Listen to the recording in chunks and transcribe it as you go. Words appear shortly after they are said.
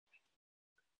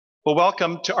Well,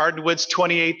 welcome to Arden Wood's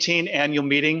 2018 annual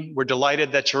meeting. We're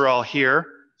delighted that you're all here.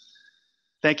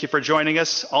 Thank you for joining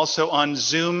us. Also on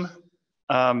Zoom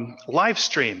live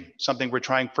stream, something we're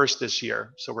trying first this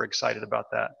year, so we're excited about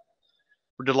that.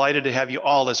 We're delighted to have you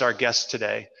all as our guests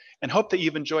today and hope that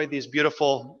you've enjoyed these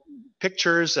beautiful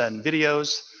pictures and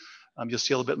videos. You'll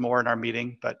see a little bit more in our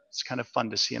meeting, but it's kind of fun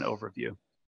to see an overview.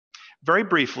 Very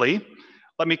briefly,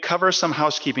 let me cover some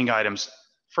housekeeping items.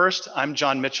 First, I'm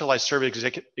John Mitchell. I serve as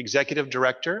Executive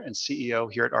Director and CEO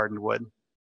here at Arden Wood.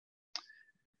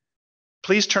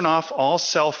 Please turn off all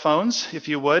cell phones, if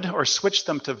you would, or switch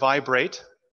them to vibrate.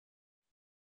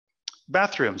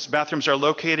 Bathrooms. Bathrooms are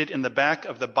located in the back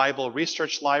of the Bible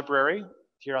Research Library,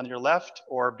 here on your left,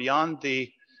 or beyond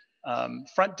the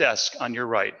front desk on your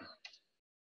right.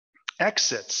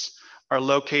 Exits are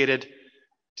located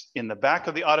in the back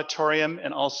of the auditorium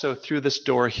and also through this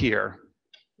door here.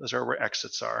 Those are where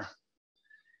exits are.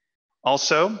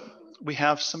 Also, we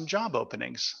have some job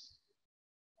openings.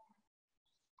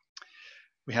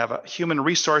 We have a human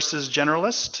resources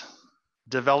generalist,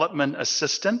 development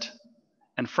assistant,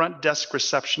 and front desk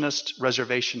receptionist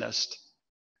reservationist.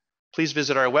 Please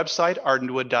visit our website,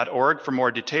 ardenwood.org, for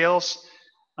more details.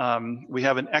 We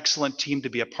have an excellent team to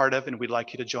be a part of, and we'd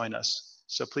like you to join us.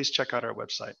 So please check out our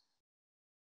website.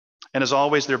 And as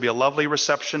always, there'll be a lovely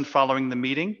reception following the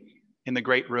meeting in the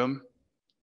great room.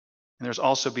 And there's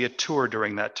also be a tour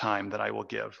during that time that I will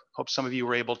give. Hope some of you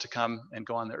were able to come and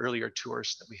go on the earlier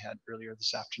tours that we had earlier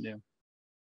this afternoon.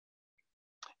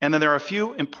 And then there are a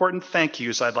few important thank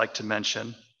yous I'd like to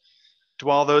mention.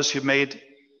 To all those who made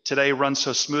today run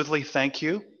so smoothly, thank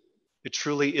you. It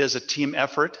truly is a team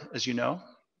effort, as you know.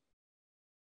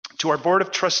 To our Board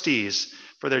of Trustees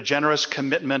for their generous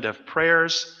commitment of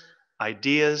prayers,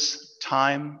 ideas,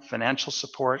 time, financial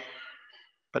support,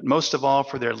 but most of all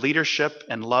for their leadership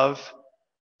and love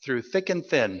through thick and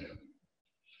thin.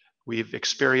 We've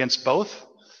experienced both.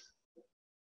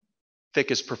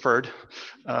 Thick is preferred.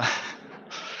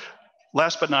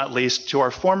 Last but not least, to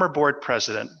our former board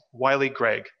president, Wiley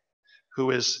Gregg,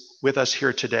 who is with us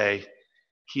here today.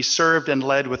 He served and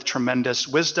led with tremendous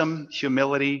wisdom,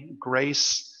 humility,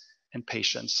 grace, and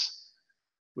patience,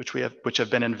 which have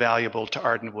been invaluable to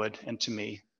Arden Wood and to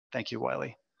me. Thank you,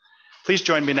 Wiley. Please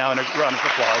join me now in a round of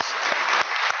applause.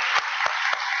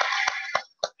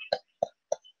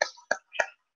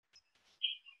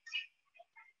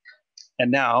 And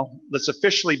now, let's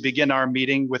officially begin our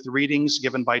meeting with readings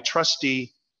given by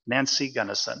Trustee Nancy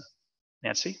Gunnison.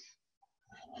 Nancy?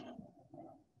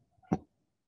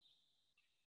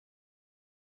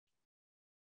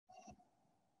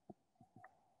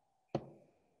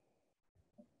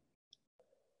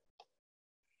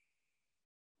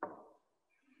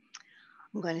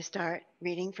 I'm going to start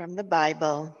reading from the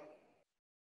Bible,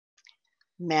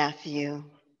 Matthew.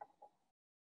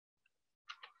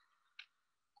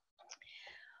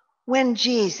 When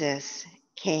Jesus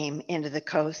came into the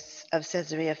coasts of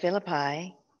Caesarea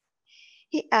Philippi,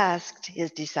 he asked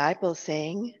his disciples,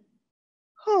 saying,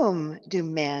 "Whom do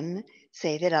men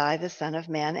say that I, the Son of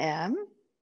Man, am?"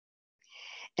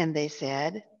 And they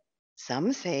said,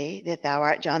 "Some say that thou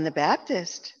art John the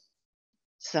Baptist,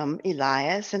 some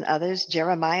Elias, and others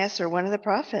Jeremiah or one of the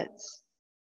prophets."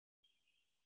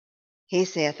 He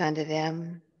saith unto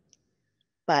them,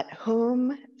 "But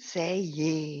whom say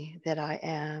ye that I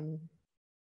am?"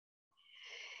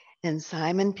 And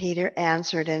Simon Peter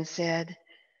answered and said,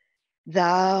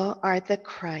 "Thou art the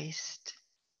Christ,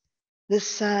 the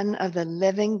Son of the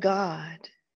living God."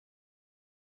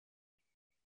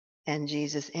 And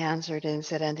Jesus answered and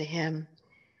said unto him,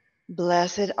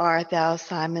 "Blessed art thou,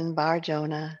 Simon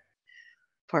Bar-Jonah,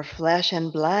 for flesh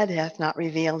and blood hath not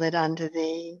revealed it unto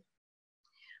thee,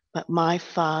 but my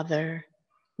Father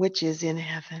which is in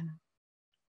heaven.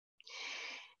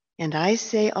 And I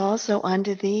say also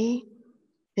unto thee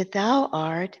that thou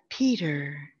art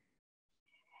Peter,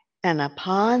 and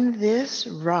upon this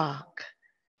rock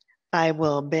I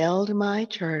will build my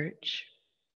church,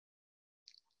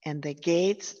 and the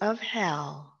gates of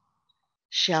hell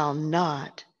shall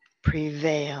not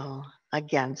prevail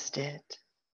against it."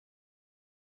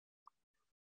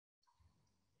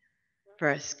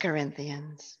 1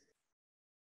 Corinthians.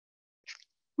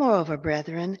 Moreover,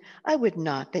 brethren, I would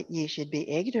not that ye should be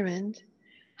ignorant,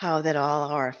 how that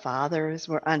all our fathers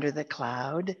were under the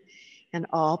cloud, and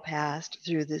all passed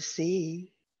through the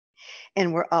sea,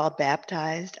 and were all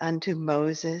baptized unto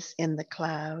Moses in the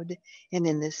cloud and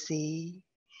in the sea,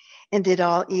 and did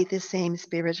all eat the same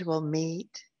spiritual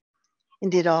meat,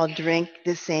 and did all drink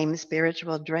the same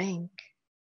spiritual drink.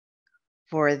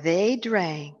 For they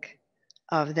drank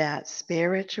of that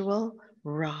spiritual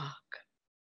rock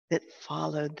that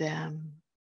followed them.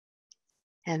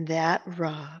 And that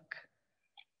rock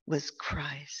was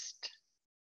Christ.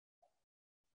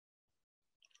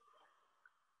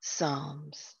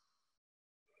 Psalms.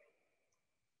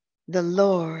 The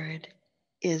Lord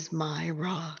is my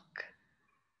rock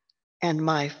and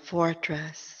my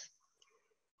fortress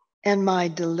and my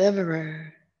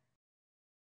deliverer,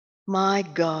 my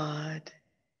God,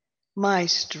 my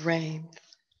strength,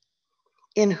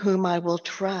 in whom I will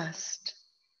trust,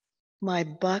 my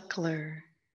buckler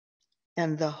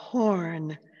and the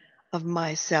horn of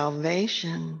my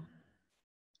salvation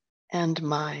and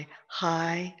my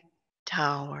high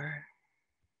tower.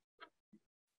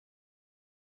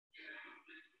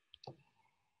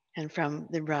 And from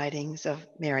the writings of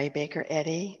Mary Baker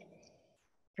Eddy,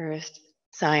 first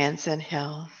Science and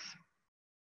Health.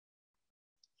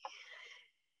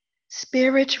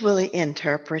 Spiritually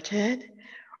interpreted,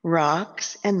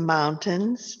 rocks and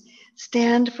mountains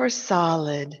stand for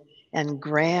solid and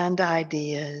grand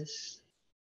ideas.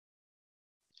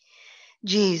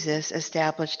 Jesus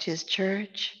established his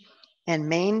church and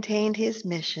maintained his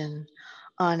mission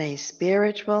on a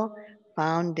spiritual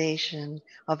foundation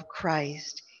of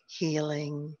Christ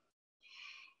healing.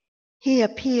 He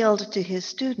appealed to his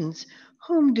students,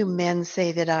 "Whom do men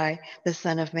say that I, the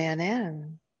Son of Man,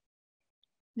 am?"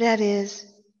 That is,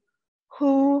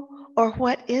 who or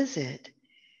what is it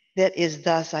that is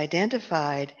thus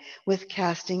identified with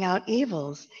casting out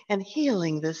evils and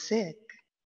healing the sick?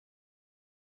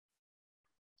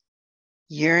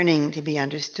 Yearning to be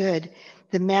understood,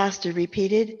 the Master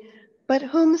repeated, "But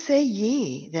whom say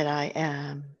ye that I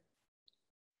am?"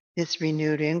 This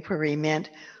renewed inquiry meant,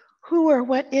 who or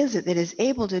what is it that is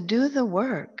able to do the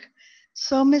work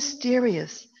so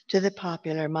mysterious to the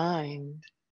popular mind?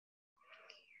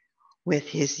 With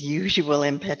his usual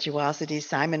impetuosity,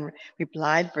 Simon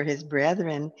replied for his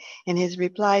brethren, and his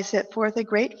reply set forth a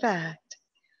great fact.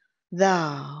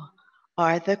 "Thou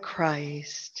art the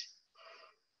Christ,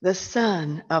 the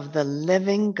Son of the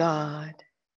living God."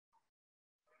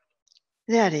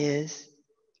 That is,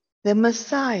 the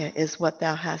Messiah is what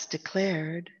thou hast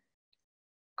declared.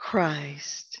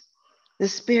 Christ, the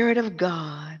Spirit of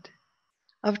God,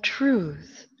 of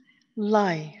truth,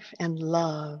 life, and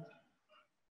love,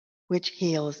 which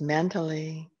heals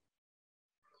mentally.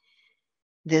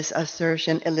 This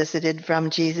assertion elicited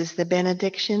from Jesus the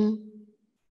benediction,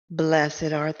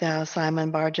 "Blessed art thou,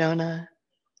 Simon Bar-Jonah,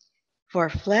 for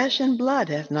flesh and blood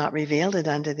hath not revealed it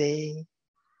unto thee,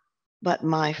 but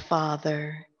my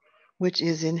Father which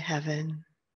is in heaven."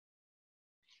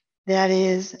 That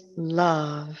is,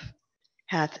 love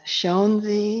hath shown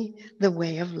thee the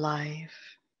way of life.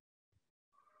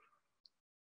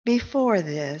 Before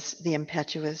this, the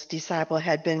impetuous disciple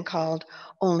had been called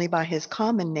only by his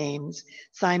common names,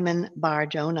 Simon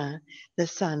Bar-Jonah, the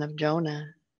son of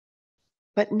Jonah.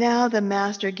 But now the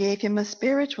Master gave him a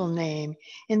spiritual name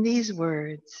in these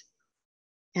words,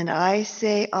 "And I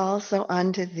say also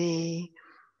unto thee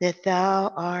that thou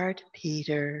art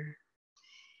Peter,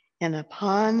 and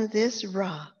upon this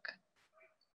rock,"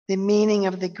 the meaning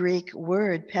of the Greek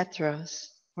word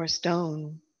Petros, or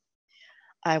stone,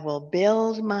 "I will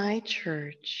build my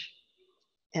church,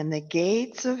 and the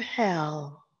gates of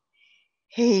hell,"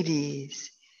 Hades,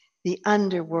 the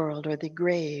underworld or the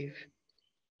grave,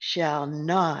 "shall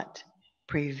not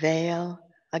prevail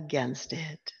against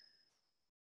it."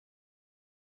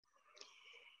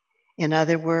 In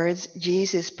other words,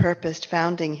 Jesus purposed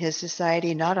founding his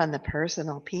society not on the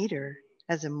personal Peter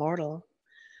as immortal,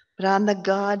 but on the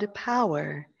God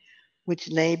power which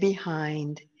lay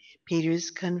behind Peter's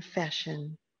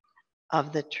confession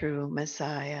of the true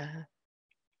Messiah.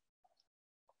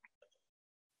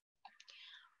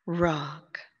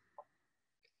 Rock,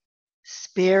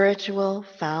 spiritual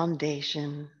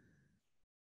foundation,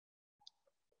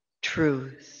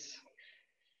 truth.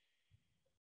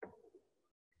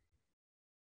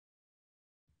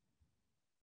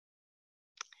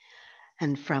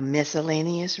 And from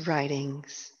miscellaneous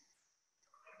writings,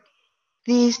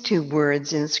 these two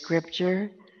words in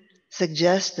Scripture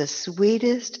suggest the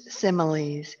sweetest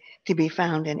similes to be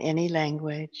found in any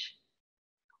language: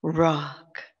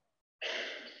 rock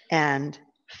and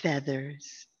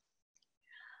feathers.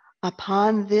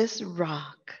 Upon this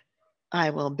rock I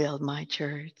will build my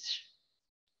church.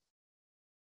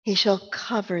 He shall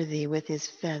cover thee with his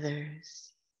feathers.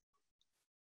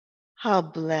 How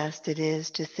blessed it is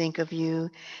to think of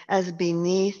you as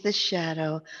beneath the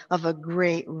shadow of a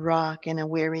great rock in a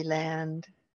weary land,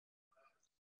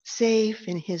 safe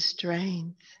in his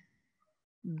strength,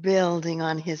 building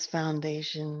on his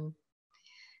foundation,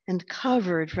 and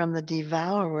covered from the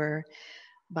devourer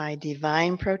by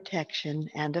divine protection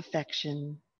and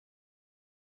affection.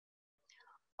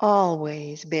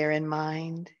 Always bear in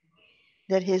mind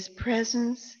that his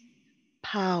presence,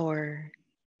 power,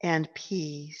 and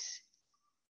peace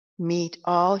meet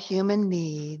all human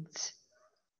needs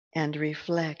and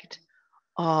reflect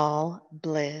all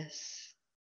bliss.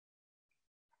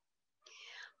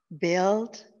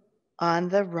 Built on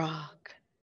the rock,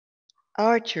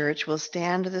 our church will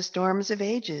stand the storms of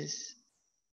ages.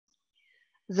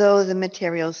 Though the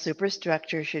material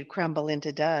superstructure should crumble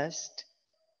into dust,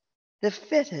 the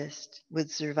fittest would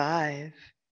survive.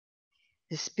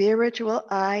 The spiritual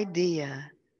idea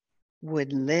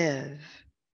would live,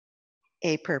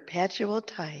 a perpetual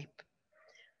type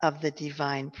of the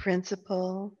divine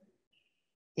principle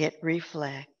it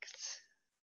reflects.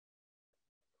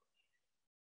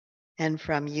 And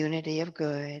from Unity of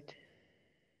Good,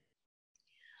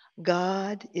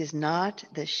 God is not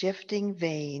the shifting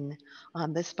vane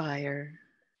on the spire,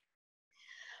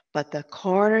 but the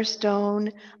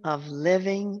cornerstone of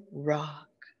living rock,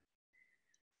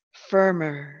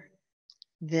 firmer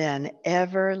than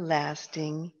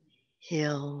everlasting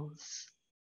hills.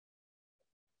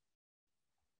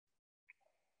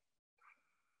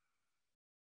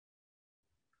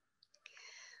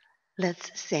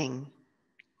 Let's sing.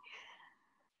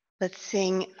 Let's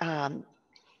sing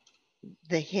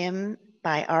the hymn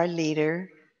by our leader,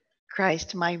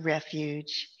 Christ My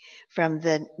Refuge, from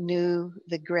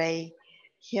the gray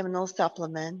hymnal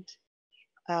supplement,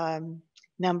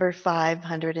 number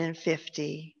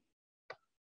 550.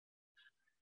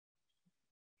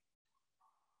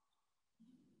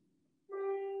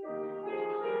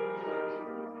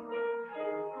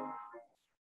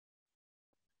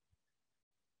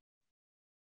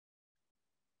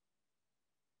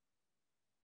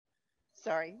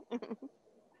 Sorry.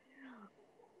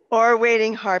 O'er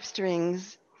waiting harp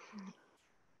strings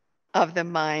of the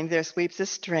mind, there sweeps a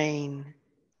strain,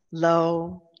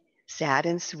 low, sad,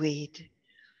 and sweet,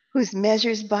 whose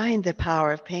measures bind the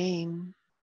power of pain,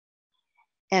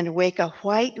 and wake a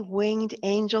white-winged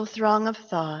angel throng of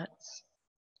thoughts,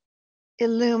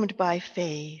 illumined by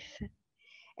faith,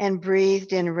 and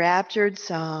breathed in raptured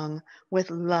song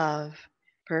with love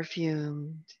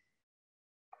perfumed.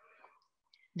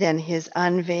 Then his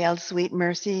unveiled sweet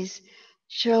mercies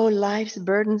show life's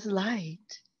burdens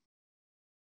light.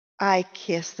 I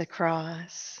kiss the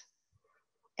cross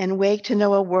and wake to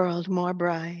know a world more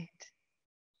bright.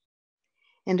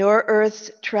 And o'er earth's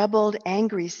troubled,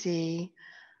 angry sea,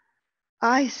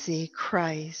 I see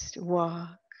Christ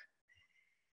walk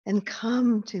and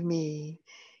come to me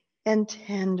and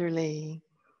tenderly,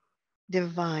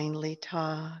 divinely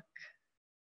talk.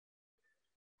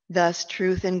 Thus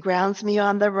truth engrounds me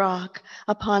on the rock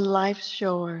upon life's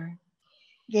shore,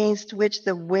 gainst which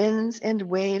the winds and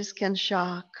waves can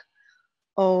shock,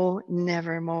 oh,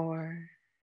 nevermore.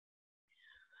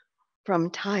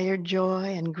 From tired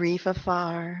joy and grief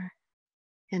afar,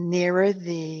 and nearer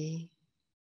thee,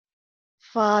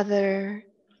 Father,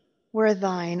 where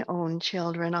thine own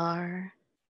children are,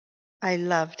 I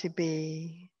love to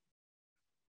be.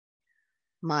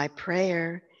 My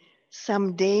prayer,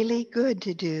 some daily good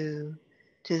to do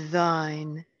to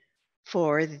thine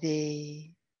for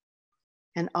thee,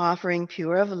 an offering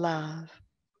pure of love,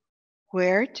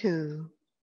 whereto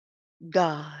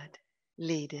God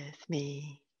leadeth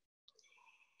me.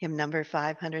 Hymn number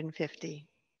 550.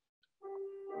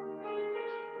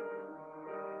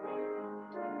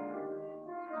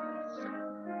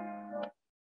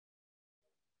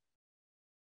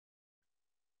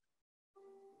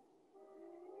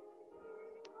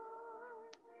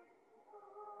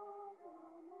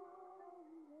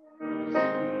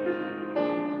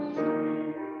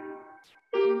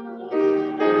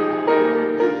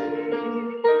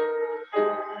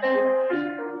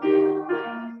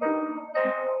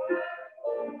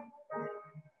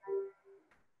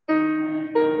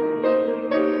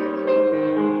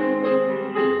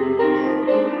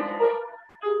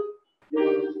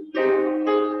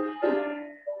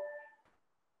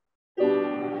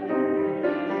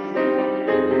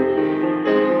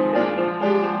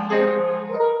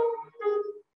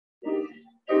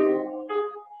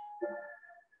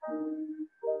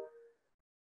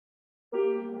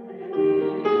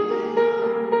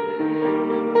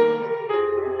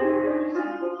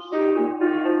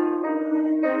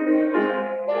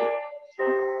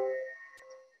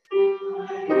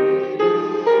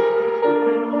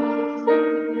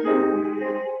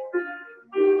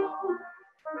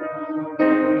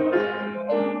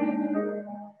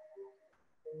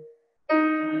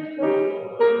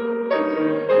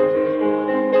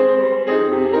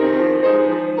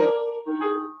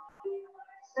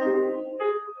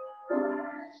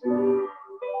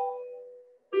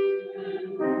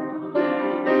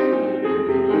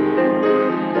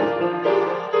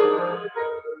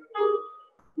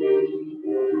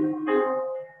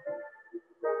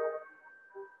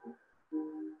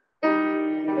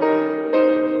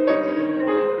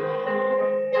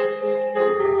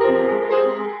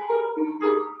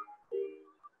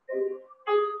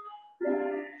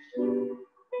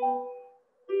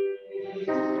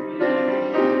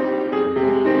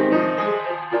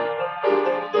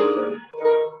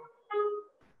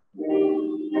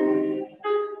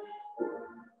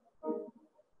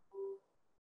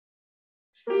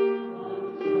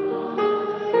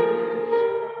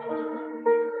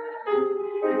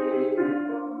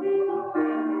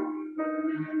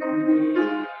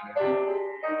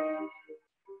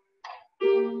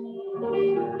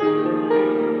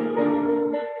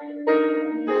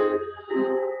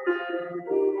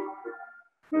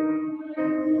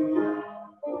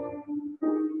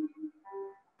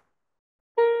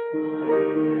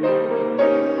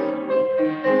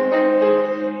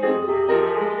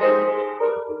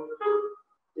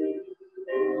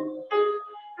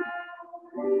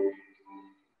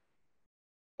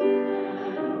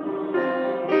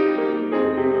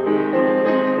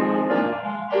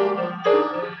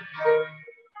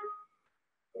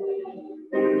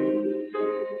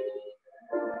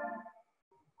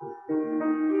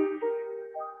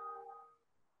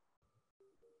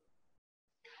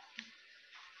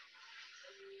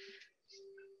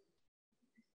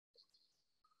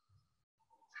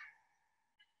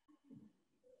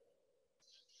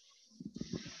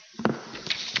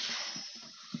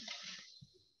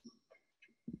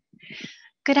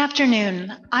 Good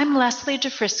afternoon. I'm Leslie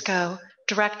DeFrisco,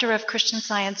 Director of Christian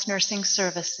Science Nursing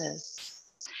Services.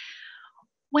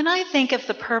 When I think of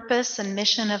the purpose and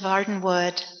mission of Arden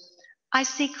Wood, I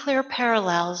see clear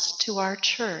parallels to our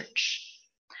church.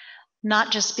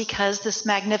 Not just because this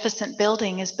magnificent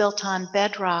building is built on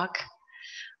bedrock,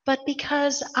 but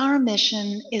because our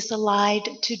mission is allied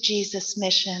to Jesus'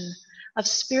 mission of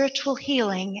spiritual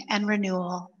healing and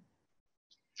renewal.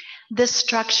 This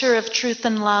structure of truth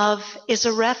and love is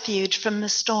a refuge from the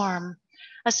storm,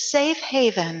 a safe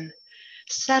haven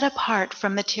set apart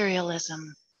from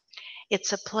materialism.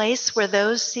 It's a place where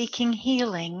those seeking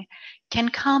healing can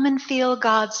come and feel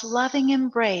God's loving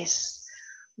embrace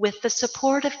with the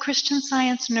support of Christian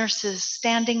Science nurses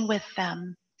standing with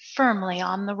them firmly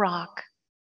on the rock.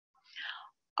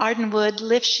 Arden Wood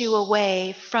lifts you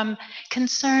away from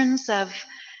concerns of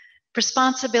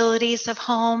responsibilities of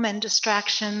home and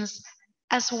distractions,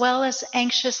 as well as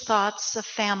anxious thoughts of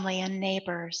family and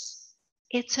neighbors.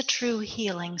 It's a true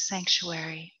healing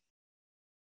sanctuary.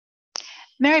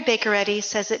 Mary Baker Eddy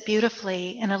says it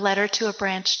beautifully in a letter to a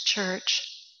branch church.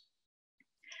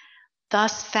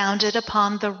 Thus founded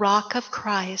upon the rock of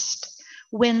Christ,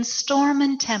 when storm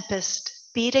and tempest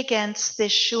beat against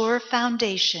this sure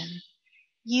foundation,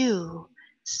 you,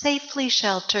 safely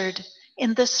sheltered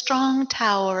in the strong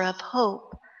tower of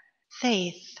hope,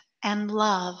 faith, and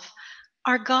love,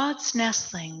 are God's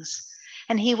nestlings,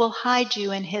 and he will hide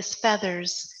you in his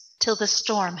feathers till the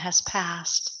storm has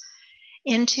passed.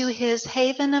 Into his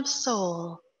haven of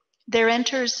soul there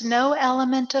enters no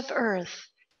element of earth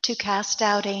to cast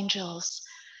out angels,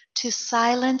 to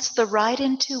silence the right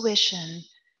intuition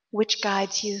which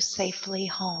guides you safely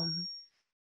home.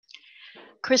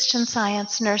 Christian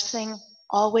Science nursing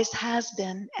always has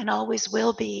been and always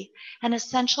will be an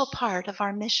essential part of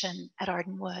our mission at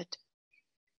Arden Wood.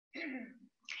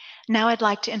 Now I'd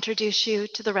like to introduce you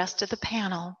to the rest of the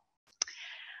panel.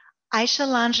 Aisha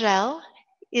Langell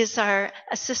is our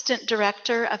Assistant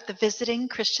Director of the Visiting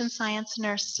Christian Science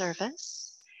Nurse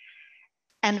Service,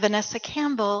 and Vanessa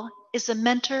Campbell is a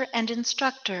mentor and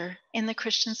instructor in the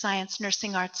Christian Science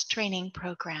Nursing Arts Training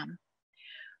Program.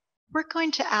 We're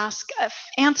going to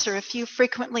answer a few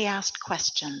frequently asked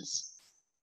questions.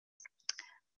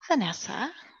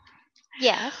 Vanessa?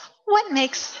 Yes. What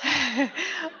makes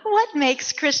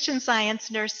Christian Science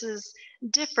nurses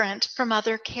different from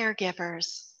other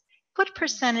caregivers? What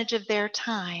percentage of their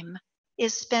time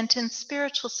is spent in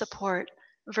spiritual support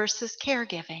versus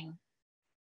caregiving?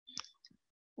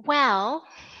 Well,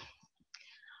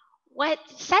 what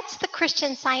sets the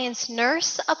Christian Science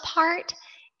nurse apart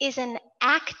is an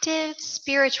active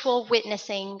spiritual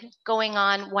witnessing going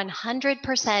on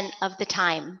 100% of the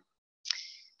time.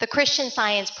 The Christian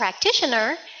Science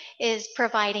practitioner is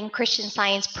providing Christian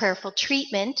Science prayerful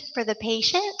treatment for the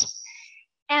patient,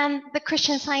 and the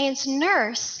Christian Science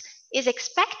nurse is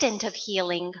expectant of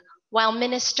healing while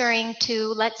ministering to,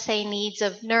 let's say, needs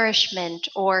of nourishment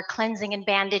or cleansing and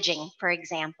bandaging, for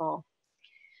example.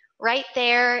 Right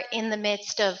there in the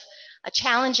midst of a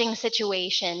challenging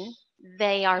situation,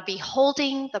 they are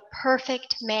beholding the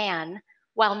perfect man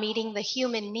while meeting the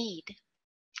human need.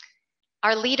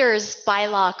 Our leader's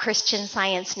bylaw Christian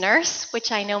Science nurse,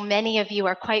 which I know many of you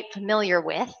are quite familiar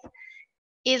with,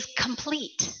 is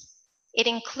complete. It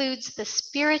includes the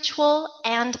spiritual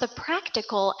and the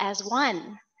practical as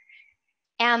one.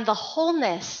 And the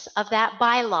wholeness of that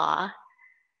bylaw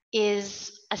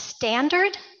is a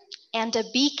standard and a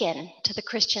beacon to the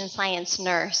Christian Science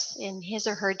nurse in his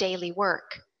or her daily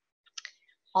work.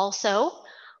 Also,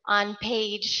 on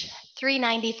page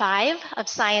 395 of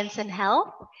Science and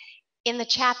Health, in the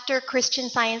chapter Christian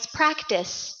Science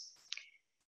Practice,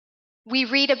 we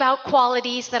read about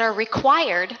qualities that are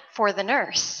required for the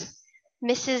nurse.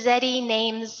 Mrs. Eddy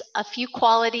names a few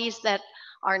qualities that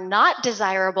are not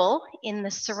desirable in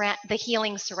the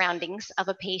healing surroundings of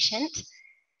a patient,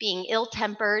 being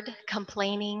ill-tempered,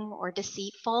 complaining, or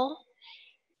deceitful.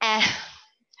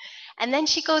 And then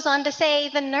she goes on to say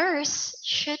the nurse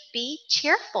should be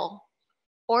cheerful,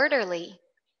 orderly,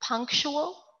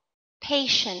 punctual,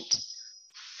 patient,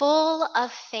 full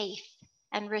of faith,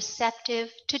 and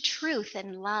receptive to truth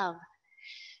and love.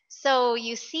 So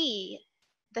you see,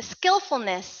 the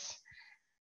skillfulness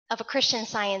of a Christian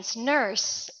Science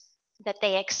nurse that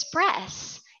they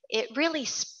express, it really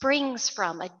springs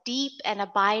from a deep and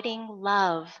abiding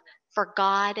love for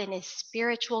God and His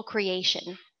spiritual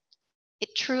creation.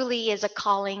 It truly is a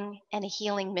calling and a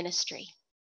healing ministry.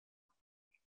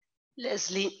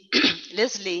 Leslie,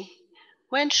 Leslie,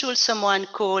 when should someone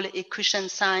call a Christian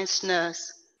Science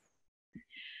nurse?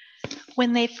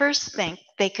 When they first think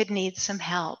they could need some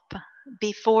help,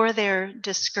 before they're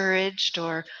discouraged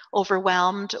or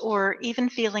overwhelmed or even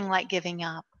feeling like giving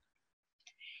up.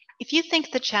 If you think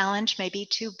the challenge may be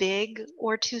too big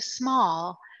or too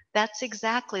small, that's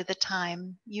exactly the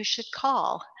time you should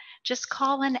call. Just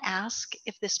call and ask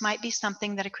if this might be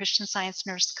something that a Christian Science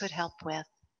nurse could help with.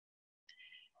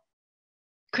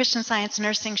 Christian Science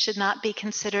nursing should not be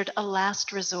considered a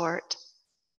last resort.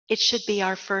 It should be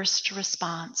our first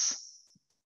response.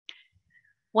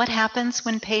 What happens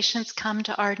when patients come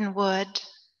to Arden Wood?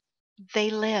 They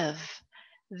live.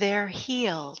 They're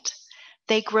healed.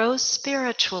 They grow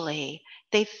spiritually.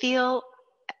 They feel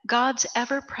God's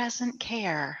ever-present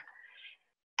care.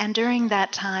 And during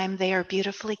that time, they are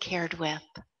beautifully cared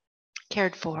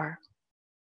for.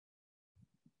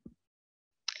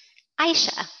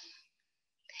 Aisha,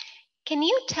 can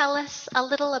you tell us a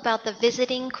little about the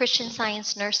Visiting Christian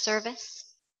Science Nurse Service?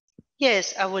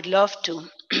 Yes, I would love to.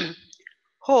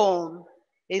 Home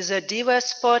is the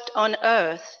dearest spot on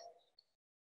earth,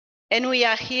 and we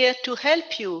are here to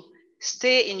help you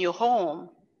stay in your home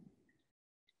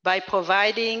by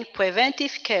providing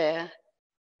preventive care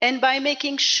and by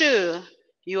making sure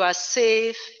you are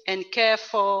safe and cared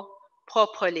for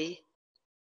properly.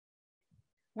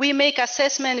 We make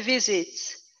assessment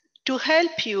visits to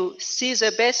help you see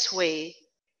the best way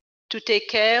to take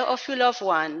care of your loved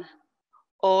one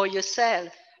or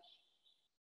yourself.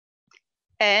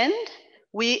 And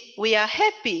we are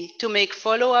happy to make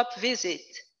follow-up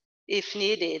visits if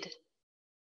needed.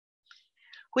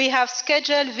 We have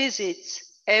scheduled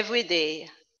visits every day,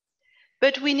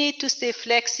 but we need to stay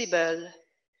flexible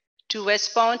to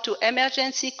respond to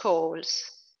emergency calls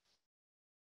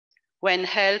when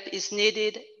help is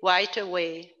needed right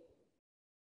away.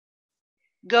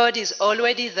 God is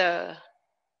already there,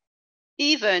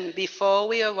 even before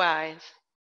we arrive.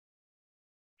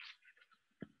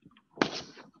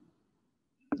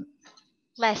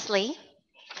 Leslie,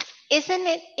 isn't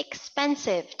it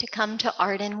expensive to come to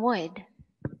Arden Wood?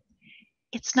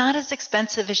 It's not as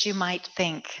expensive as you might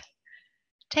think.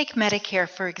 Take Medicare,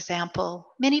 for example.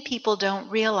 Many people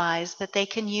don't realize that they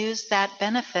can use that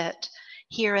benefit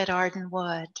here at Arden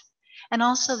Wood. And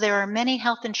also there are many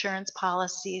health insurance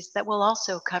policies that will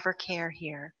also cover care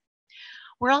here.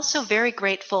 We're also very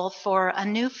grateful for a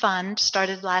new fund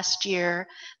started last year,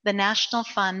 the National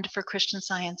Fund for Christian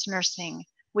Science Nursing,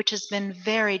 which has been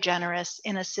very generous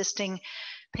in assisting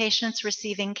patients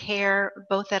receiving care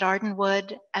both at Arden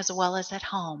Wood as well as at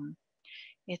home.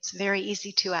 It's very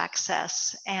easy to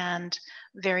access and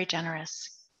very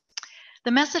generous.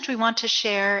 The message we want to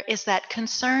share is that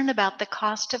concern about the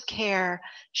cost of care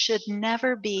should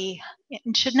never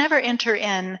enter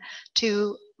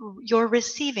into your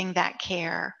receiving that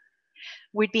care.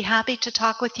 We'd be happy to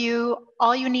talk with you.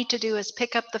 All you need to do is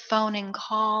pick up the phone and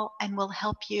call, and we'll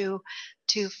help you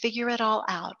to figure it all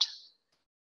out.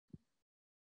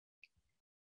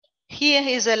 Here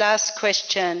is the last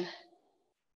question.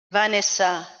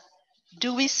 Vanessa,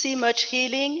 do we see much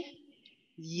healing?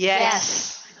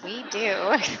 Yes, we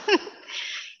do.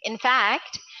 In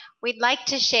fact, we'd like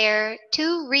to share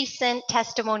 2 recent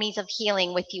testimonies of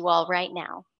healing with you all right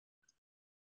now.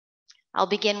 I'll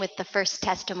begin with the first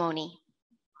testimony.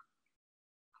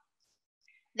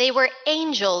 They were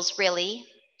angels, really.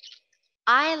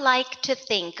 I like to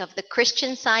think of the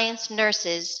Christian Science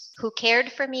nurses who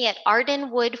cared for me at Arden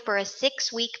Wood for a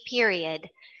 6-week period,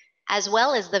 as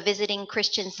well as the visiting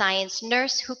Christian Science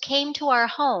nurse who came to our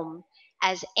home,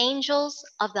 as angels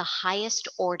of the highest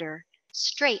order,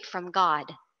 straight from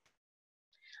God.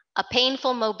 A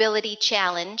painful mobility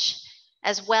challenge,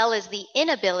 as well as the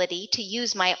inability to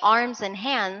use my arms and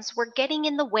hands, were getting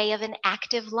in the way of an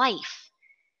active life.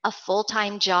 A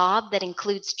full-time job that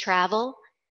includes travel,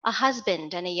 a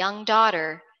husband and a young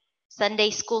daughter, Sunday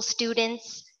school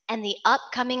students, and the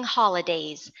upcoming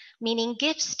holidays, meaning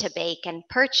gifts to bake and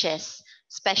purchase,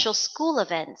 special school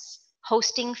events,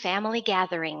 hosting family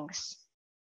gatherings.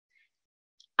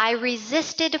 I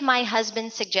resisted my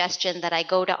husband's suggestion that I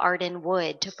go to Arden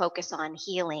Wood to focus on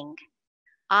healing.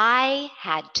 I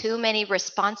had too many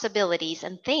responsibilities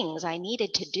and things I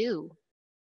needed to do.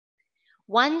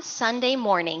 One Sunday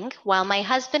morning, while my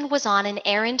husband was on an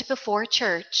errand before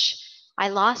church, I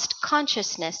lost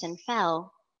consciousness and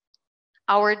fell.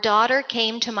 Our daughter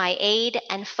came to my aid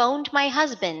and phoned my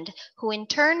husband, who in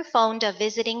turn phoned a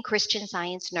visiting Christian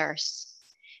Science nurse.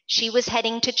 She was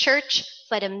heading to church,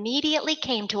 but immediately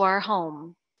came to our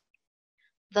home.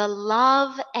 The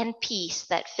love and peace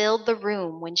that filled the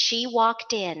room when she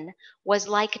walked in was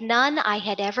like none I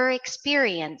had ever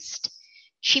experienced.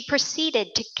 She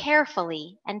proceeded to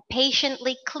carefully and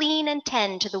patiently clean and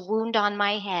tend to the wound on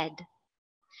my head.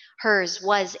 Hers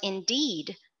was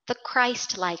indeed the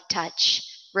Christ-like touch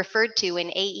referred to in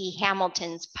A.E.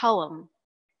 Hamilton's poem.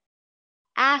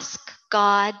 Ask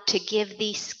God to give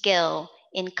thee skill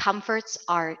in comfort's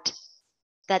art,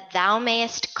 that thou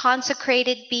mayest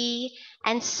consecrated be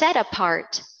and set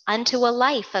apart unto a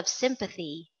life of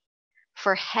sympathy.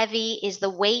 For heavy is the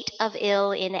weight of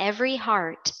ill in every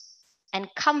heart,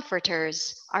 and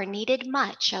comforters are needed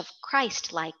much of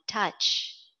Christ-like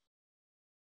touch.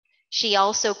 She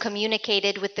also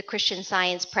communicated with the Christian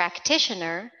Science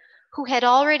practitioner who had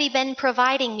already been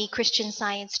providing me Christian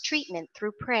Science treatment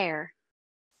through prayer.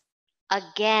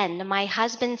 Again, my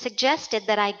husband suggested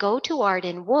that I go to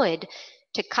Arden Wood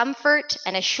to comfort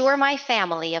and assure my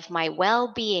family of my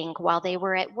well-being while they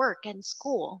were at work and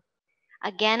school.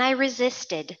 Again, I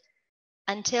resisted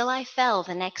until I fell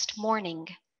the next morning.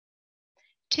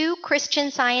 2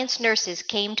 Christian Science nurses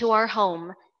came to our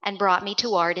home and brought me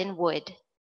to Arden Wood.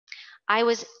 I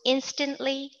was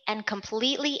instantly and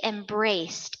completely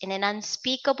embraced in an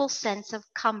unspeakable sense of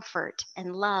comfort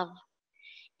and love.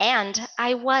 And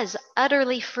I was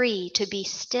utterly free to be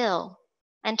still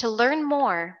and to learn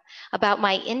more about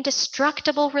my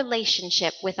indestructible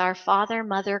relationship with our Father,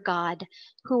 Mother, God,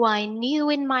 who I knew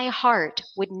in my heart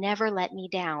would never let me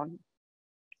down.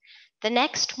 The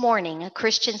next morning, a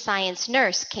Christian Science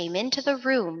nurse came into the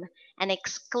room and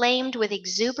exclaimed with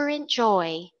exuberant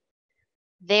joy,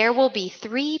 "There will be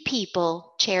 3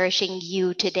 people cherishing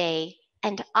you today,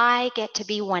 and I get to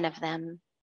be one of them."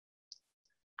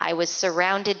 I was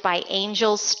surrounded by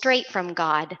angels straight from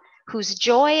God, whose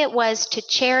joy it was to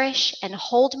cherish and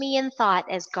hold me in thought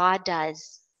as God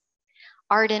does.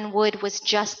 Arden Wood was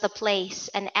just the place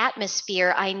and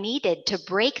atmosphere I needed to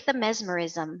break the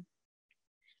mesmerism.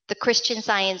 The Christian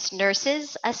Science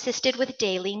nurses assisted with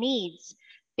daily needs,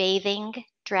 bathing,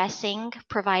 dressing,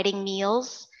 providing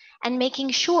meals, and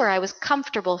making sure I was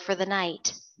comfortable for the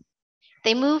night.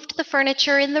 They moved the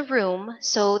furniture in the room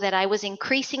so that I was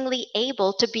increasingly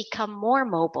able to become more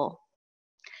mobile.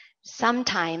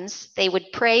 Sometimes they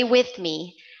would pray with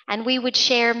me, and we would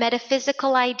share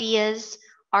metaphysical ideas,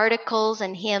 articles,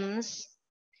 and hymns.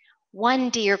 One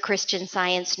dear Christian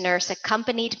Science nurse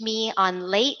accompanied me on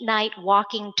late-night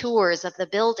walking tours of the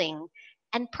building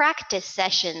and practice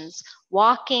sessions,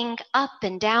 walking up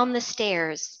and down the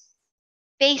stairs.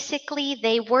 Basically,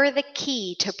 they were the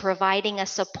key to providing a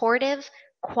supportive,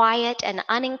 quiet, and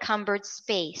unencumbered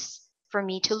space for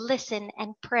me to listen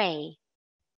and pray.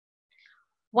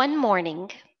 One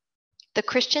morning, the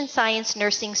Christian Science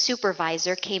nursing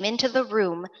supervisor came into the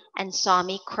room and saw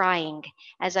me crying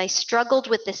as I struggled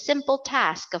with the simple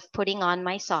task of putting on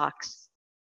my socks.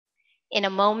 In a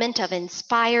moment of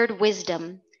inspired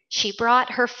wisdom, she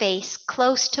brought her face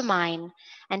close to mine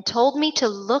and told me to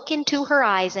look into her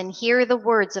eyes and hear the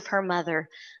words of her mother.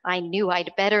 I knew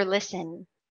I'd better listen.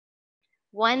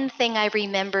 One thing I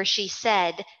remember she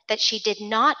said, that she did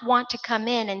not want to come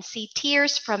in and see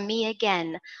tears from me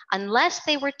again unless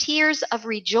they were tears of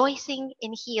rejoicing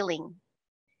in healing.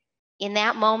 In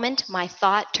that moment, my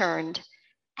thought turned,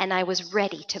 and I was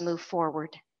ready to move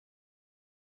forward.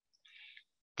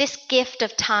 This gift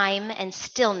of time and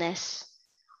stillness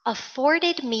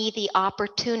afforded me the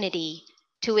opportunity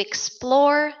to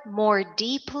explore more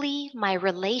deeply my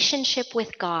relationship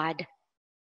with God.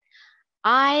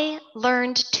 I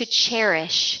learned to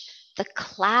cherish the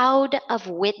cloud of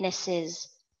witnesses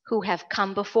who have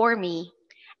come before me,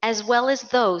 as well as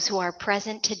those who are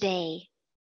present today.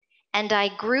 And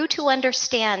I grew to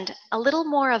understand a little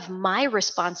more of my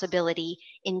responsibility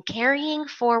in carrying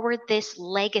forward this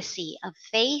legacy of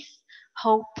faith,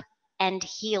 hope, and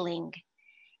healing,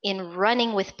 in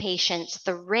running with patience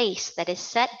the race that is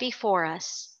set before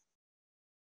us.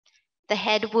 The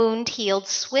head wound healed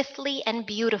swiftly and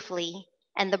beautifully,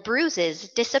 and the bruises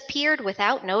disappeared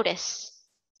without notice.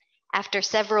 After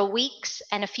several weeks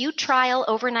and a few trial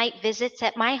overnight visits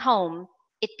at my home,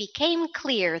 it became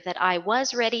clear that I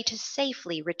was ready to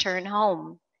safely return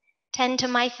home, tend to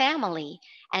my family,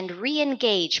 and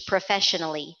re-engage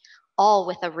professionally, all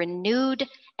with a renewed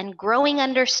and growing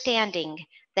understanding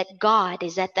that God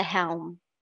is at the helm.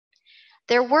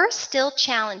 There were still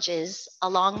challenges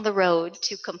along the road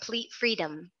to complete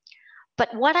freedom,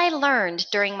 but what I learned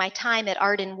during my time at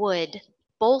Arden Wood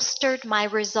bolstered my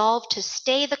resolve to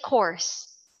stay the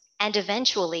course and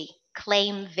eventually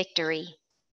claim victory.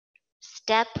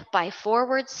 Step by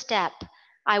forward step,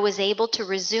 I was able to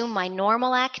resume my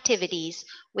normal activities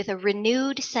with a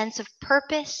renewed sense of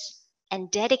purpose and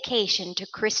dedication to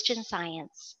Christian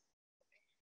Science.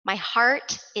 My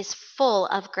heart is full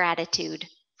of gratitude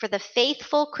for the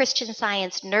faithful Christian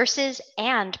Science nurses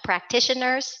and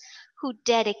practitioners who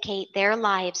dedicate their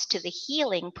lives to the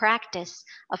healing practice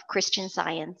of Christian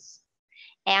Science,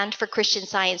 and for Christian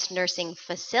Science nursing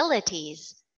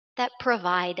facilities that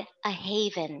provide a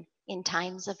haven in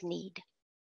times of need.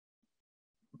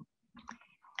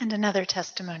 And another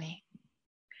testimony.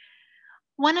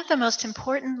 One of the most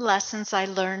important lessons I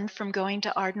learned from going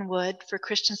to Arden Wood for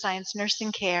Christian Science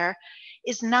nursing care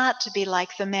is not to be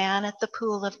like the man at the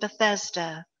pool of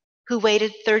Bethesda who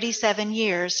waited 37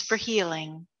 years for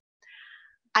healing.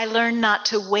 I learned not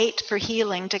to wait for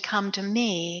healing to come to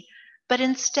me, but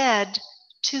instead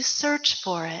to search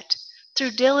for it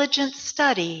through diligent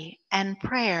study and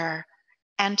prayer,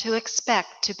 and to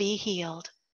expect to be healed.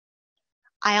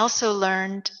 I also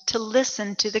learned to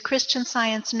listen to the Christian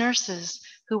Science nurses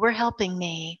who were helping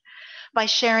me by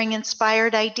sharing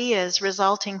inspired ideas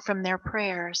resulting from their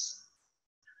prayers.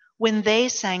 When they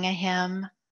sang a hymn,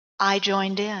 I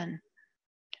joined in.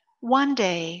 One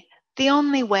day, the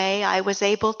only way I was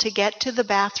able to get to the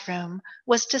bathroom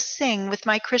was to sing with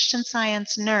my Christian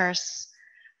Science nurse,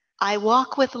 "I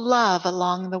walk with love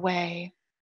along the way."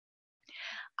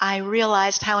 I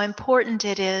realized how important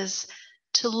it is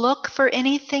to look for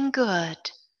anything good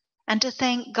and to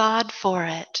thank God for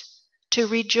it, to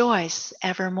rejoice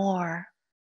evermore.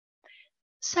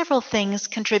 Several things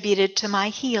contributed to my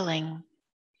healing.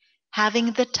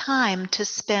 Having the time to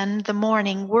spend the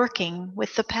morning working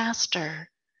with the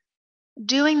pastor,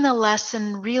 doing the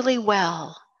lesson really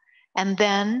well, and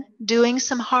then doing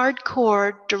some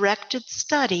hardcore directed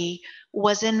study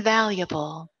was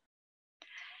invaluable.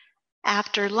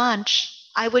 After lunch,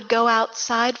 I would go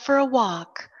outside for a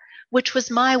walk, which was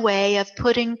my way of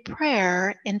putting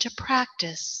prayer into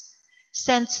practice,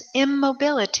 since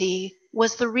immobility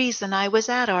was the reason I was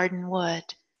at Arden Wood.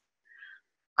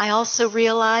 I also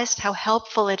realized how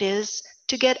helpful it is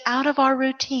to get out of our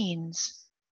routines,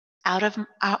 out of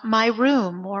my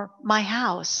room or my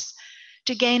house,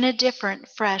 to gain a different,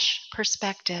 fresh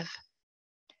perspective.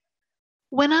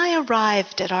 When I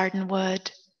arrived at Arden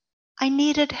Wood, I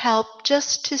needed help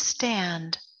just to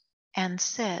stand and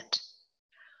sit.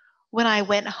 When I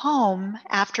went home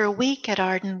after a week at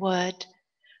Arden Wood,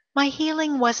 my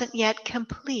healing wasn't yet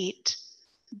complete,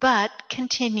 but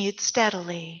continued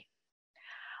steadily.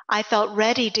 I felt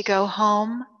ready to go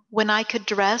home when I could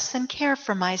dress and care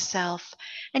for myself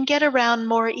and get around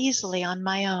more easily on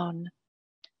my own.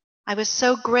 I was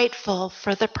so grateful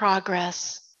for the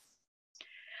progress.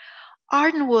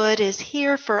 Arden Wood is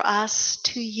here for us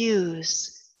to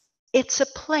use. It's a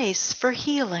place for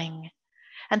healing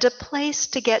and a place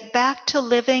to get back to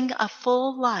living a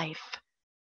full life.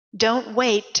 Don't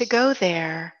wait to go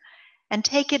there, and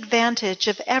take advantage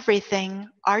of everything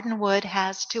Arden Wood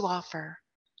has to offer.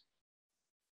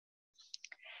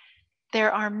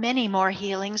 There are many more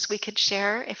healings we could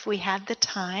share if we had the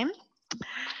time.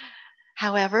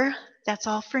 However, that's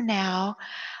all for now.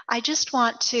 I just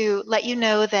want to let you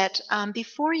know that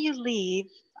before you leave,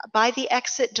 by the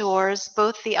exit doors,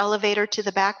 both the elevator to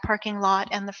the back parking lot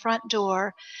and the front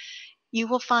door, you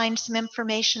will find some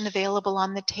information available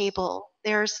on the table.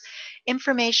 There's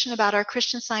information about our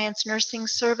Christian Science nursing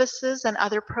services and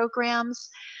other programs,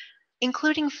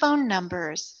 including phone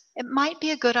numbers. It might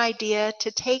be a good idea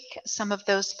to take some of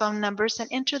those phone numbers and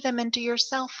enter them into your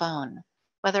cell phone,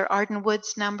 whether Arden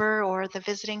Wood's number or the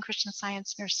visiting Christian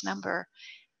Science nurse number,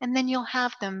 and then you'll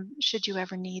have them should you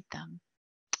ever need them.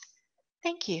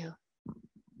 Thank you.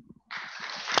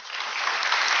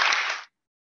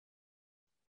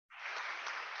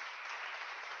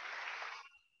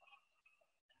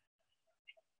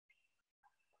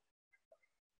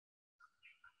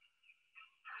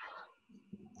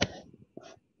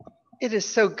 It is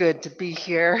so good to be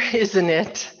here, isn't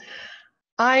it?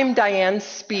 I'm Diane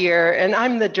Spear, and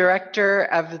I'm the director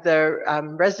of the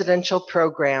residential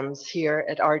programs here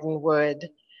at Arden Wood.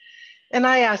 And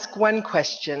I ask one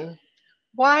question: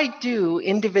 Why do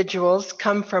individuals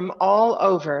come from all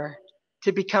over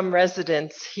to become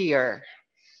residents here?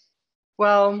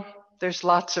 Well, there's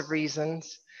lots of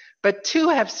reasons, but two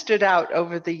have stood out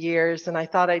over the years, and I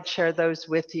thought I'd share those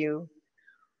with you.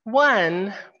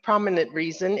 One prominent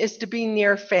reason is to be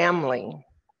near family.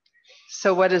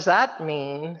 So what does that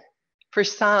mean? For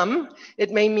some,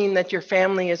 it may mean that your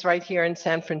family is right here in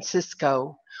San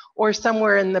Francisco, or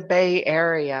somewhere in the Bay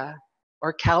Area,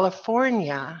 or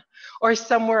California, or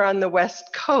somewhere on the West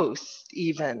Coast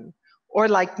even, or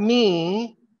like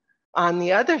me, on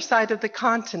the other side of the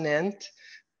continent,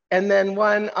 and then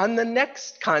one on the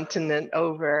next continent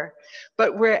over.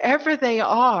 But wherever they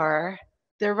are,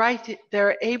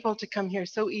 they're able to come here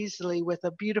so easily with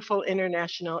a beautiful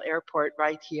international airport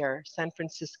right here, San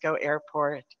Francisco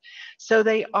Airport. So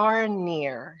they are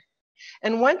near.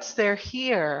 And once they're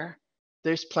here,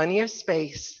 there's plenty of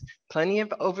space, plenty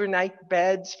of overnight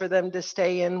beds for them to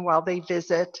stay in while they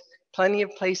visit, plenty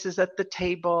of places at the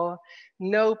table,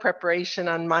 no preparation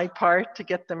on my part to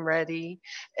get them ready.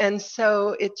 And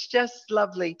so it's just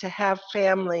lovely to have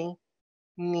family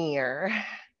near.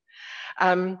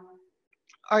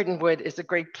 Arden Wood is a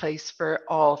great place for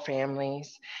all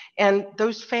families. And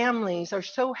those families are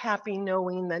so happy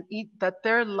knowing that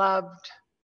their loved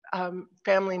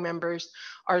family members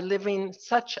are living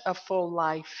such a full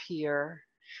life here,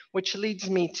 which leads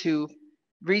me to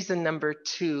reason number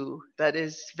two that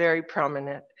is very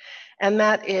prominent, and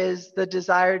that is the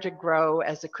desire to grow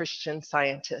as a Christian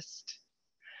Scientist.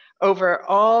 Over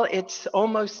all its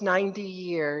almost 90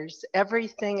 years,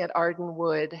 everything at Arden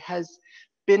Wood has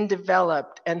been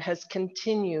developed and has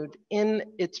continued in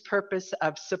its purpose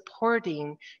of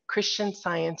supporting Christian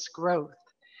Science growth.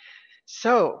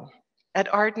 So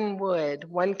at Arden Wood,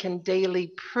 one can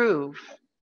daily prove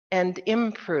and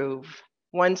improve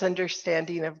one's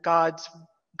understanding of God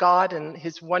and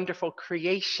his wonderful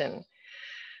creation.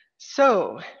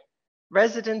 So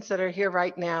residents that are here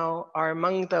right now are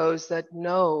among those that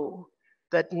know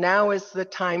that now is the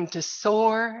time to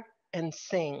soar and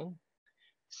sing.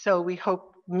 So we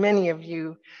hope many of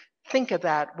you think of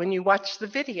that when you watch the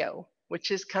video,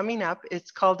 which is coming up.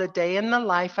 It's called A Day in the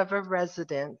Life of a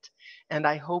Resident, and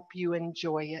I hope you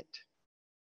enjoy it.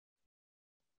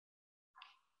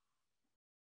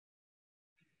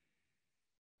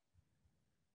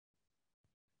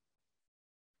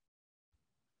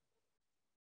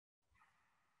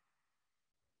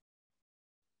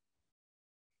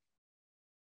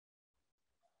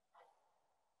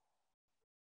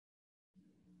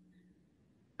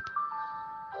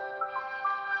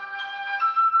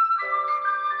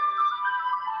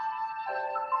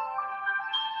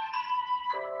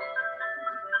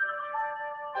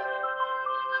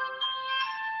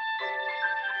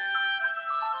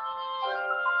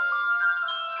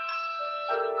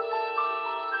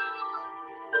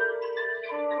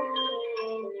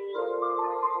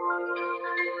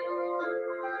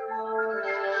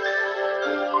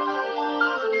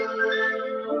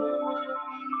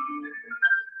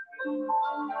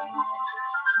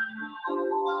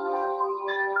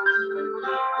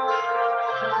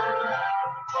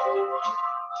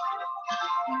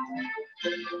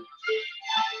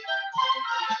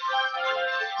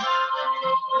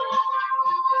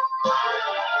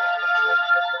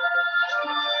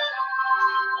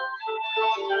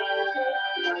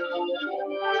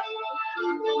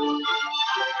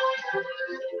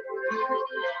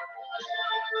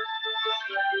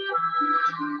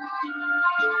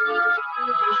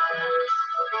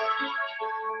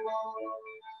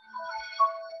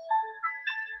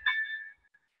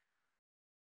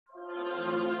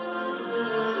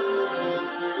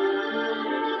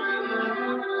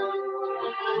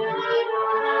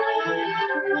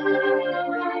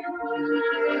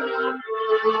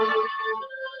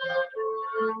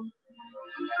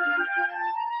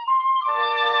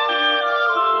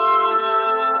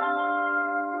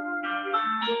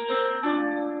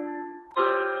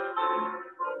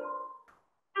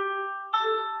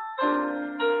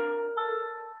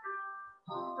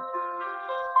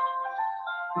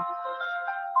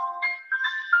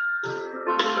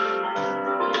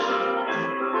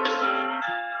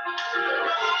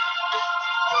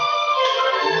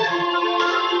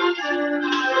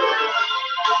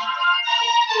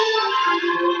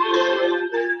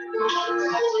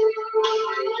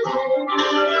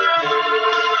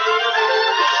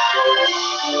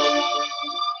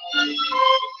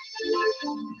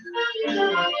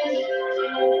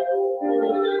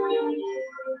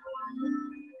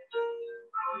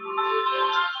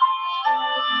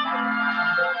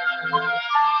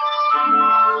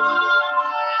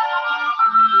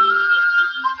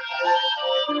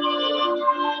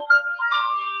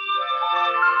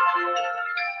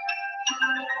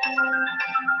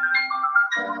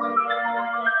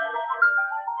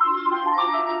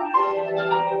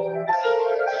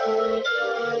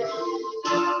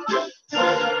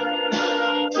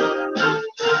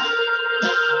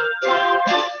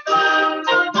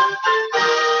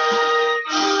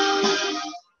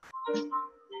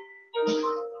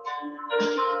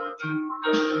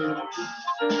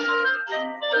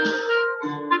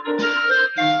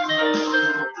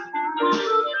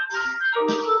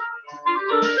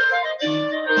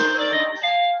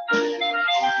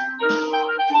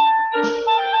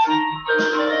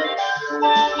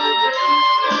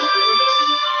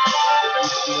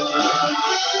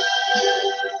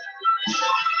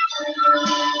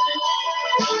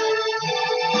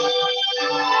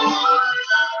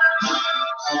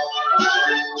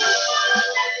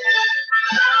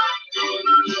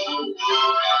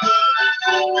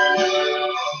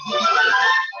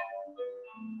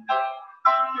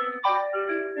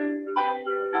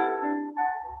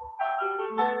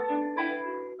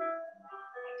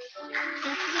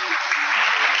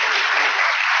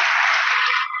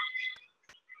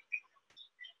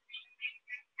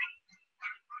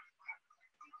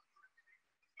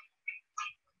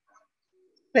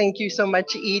 Thank you so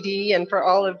much, Edie, and for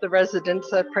all of the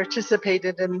residents that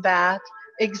participated in that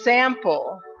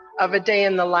example of a day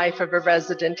in the life of a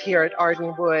resident here at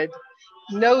Arden Wood.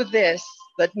 Know this,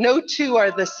 that no two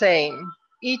are the same.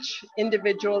 Each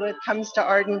individual that comes to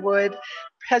Arden Wood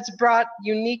has brought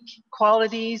unique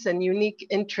qualities and unique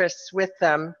interests with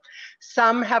them.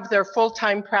 Some have their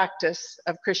full-time practice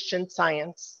of Christian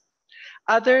Science.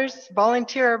 Others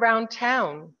volunteer around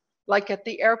town, like at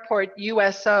the airport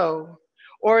USO,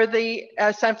 or the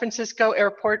San Francisco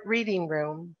Airport Reading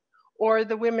Room, or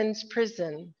the Women's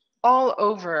Prison. All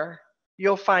over,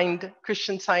 you'll find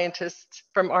Christian Scientists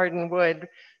from Arden Wood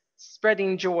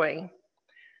spreading joy.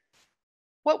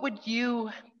 What would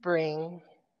you bring?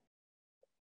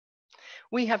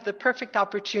 We have the perfect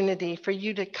opportunity for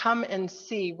you to come and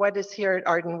see what is here at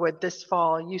Arden Wood this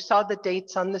fall. You saw the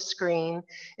dates on the screen.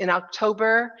 In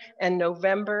October and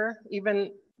November, even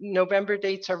November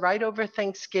dates are right over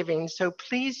Thanksgiving, so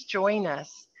please join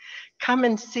us. Come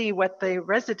and see what the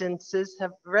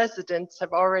residents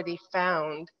have already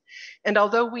found. And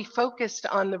although we focused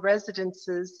on the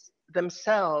residences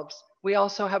themselves, we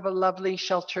also have a lovely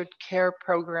sheltered care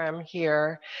program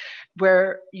here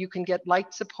where you can get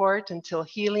light support until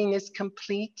healing is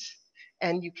complete,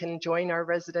 and you can join our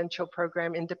residential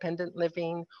program, Independent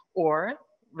Living, or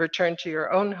return to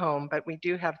your own home, but we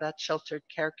do have that sheltered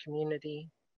care community.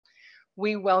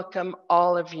 We welcome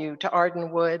all of you to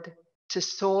Arden Wood to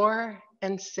soar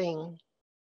and sing.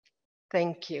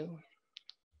 Thank you.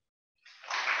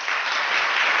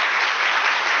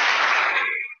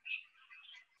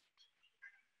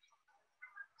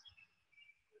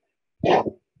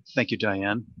 Thank you,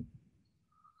 Diane.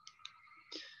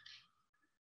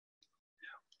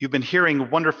 You've been hearing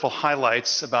wonderful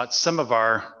highlights about some of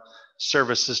our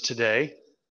services today,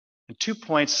 and 2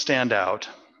 points stand out.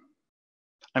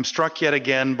 I'm struck yet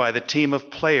again by the team of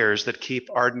players that keep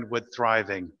Arden Wood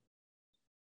thriving.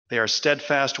 They are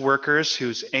steadfast workers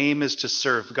whose aim is to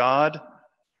serve God,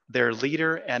 their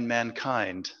leader, and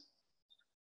mankind.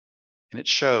 And it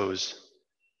shows,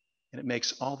 and it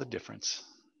makes all the difference.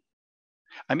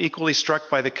 I'm equally struck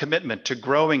by the commitment to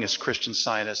growing as Christian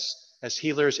Scientists, as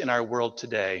healers in our world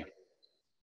today.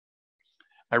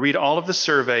 I read all of the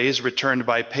surveys returned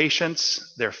by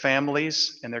patients, their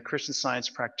families, and their Christian Science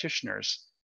practitioners.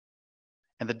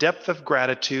 And the depth of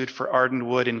gratitude for Arden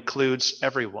Wood includes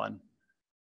everyone: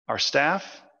 our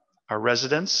staff, our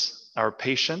residents, our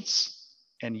patients,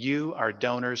 and you, our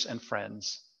donors and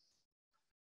friends.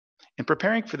 In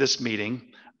preparing for this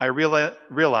meeting, I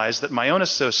realized that my own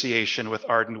association with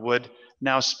Arden Wood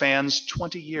now spans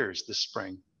 20 years this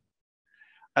spring.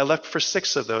 I left for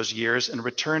 6 of those years and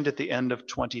returned at the end of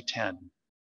 2010.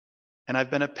 And I've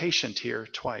been a patient here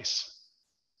twice.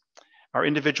 Our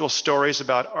individual stories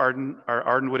about our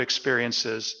Arden Wood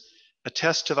experiences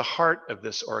attest to the heart of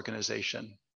this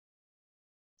organization.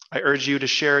 I urge you to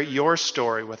share your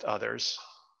story with others.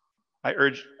 I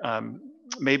urge,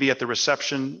 maybe at the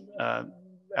reception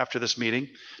after this meeting,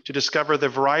 to discover the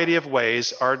variety of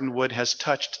ways Arden Wood has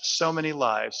touched so many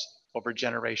lives over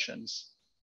generations.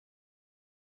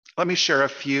 Let me share a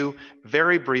few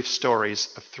very brief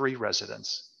stories of 3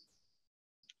 residents.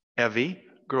 Evie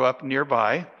grew up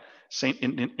nearby,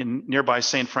 in nearby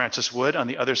St. Francis Wood on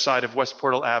the other side of West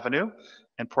Portal Avenue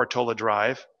and Portola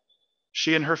Drive.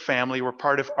 She and her family were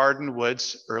part of Arden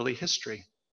Wood's early history.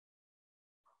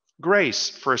 Grace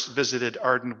first visited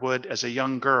Arden Wood as a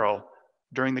young girl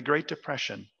during the Great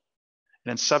Depression.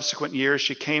 And in subsequent years,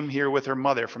 she came here with her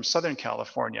mother from Southern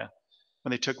California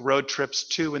when they took road trips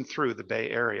to and through the Bay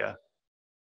Area.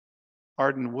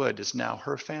 Arden Wood is now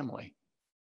her family.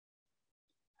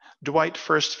 Dwight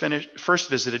first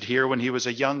visited here when he was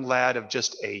a young lad of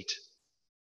just 8.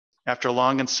 After a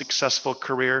long and successful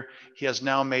career, he has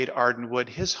now made Arden Wood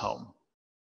his home.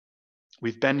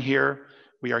 We've been here,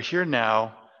 we are here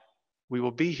now, we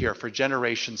will be here for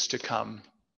generations to come.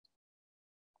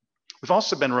 We've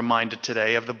also been reminded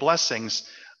today of the blessings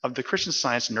of the Christian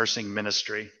Science nursing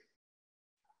ministry.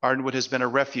 Arden Wood has been a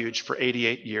refuge for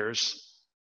 88 years.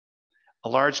 A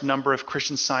large number of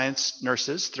Christian Science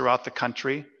nurses throughout the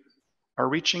country are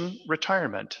reaching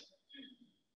retirement.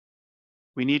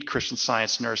 We need Christian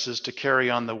Science nurses to carry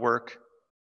on the work,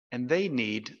 and they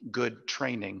need good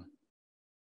training.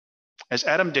 As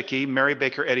Adam Dickey, Mary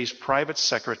Baker Eddy's private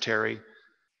secretary,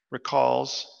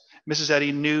 recalls, Mrs.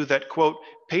 Eddy knew that, quote,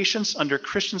 patients under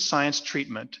Christian Science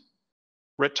treatment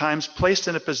were at times placed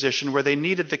in a position where they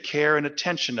needed the care and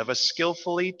attention of a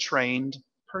skillfully trained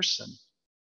person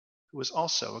who was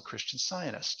also a Christian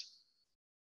Scientist,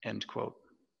 end quote.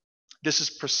 This is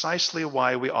precisely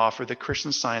why we offer the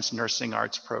Christian Science Nursing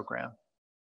Arts program.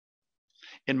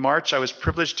 In March, I was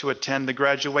privileged to attend the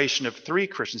graduation of 3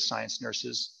 Christian Science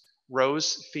nurses,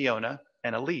 Rose, Fiona,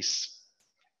 and Elise.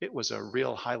 It was a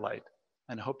real highlight,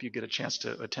 and I hope you get a chance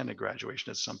to attend a graduation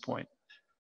at some point.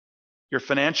 Your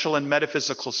financial and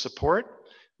metaphysical support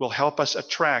will help us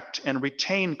attract and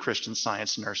retain Christian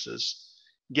Science nurses,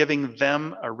 giving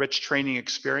them a rich training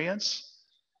experience,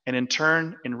 and in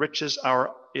turn enriches our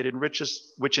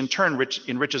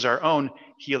own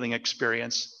healing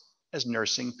experience as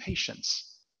nursing patients.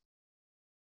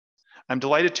 I'm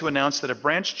delighted to announce that a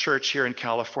branch church here in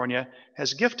California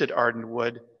has gifted Arden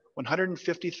Wood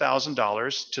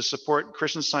 $150,000 to support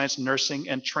Christian Science nursing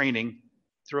and training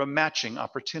through a matching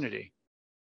opportunity.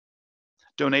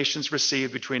 Donations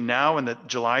received between now and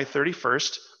July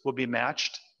 31st will be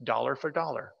matched dollar for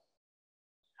dollar.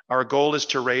 Our goal is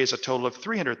to raise a total of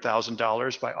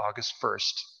 $300,000 by August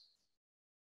 1st.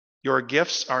 Your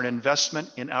gifts are an investment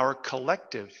in our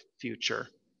collective future,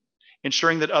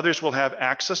 ensuring that others will have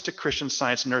access to Christian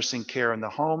Science nursing care in the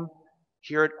home,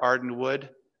 here at Arden Wood,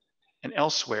 and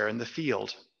elsewhere in the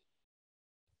field.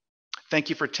 Thank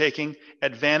you for taking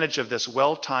advantage of this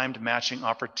well-timed matching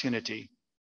opportunity.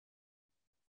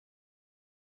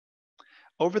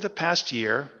 Over the past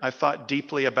year, I've thought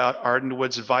deeply about Arden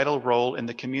Wood's vital role in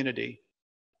the community,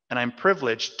 and I'm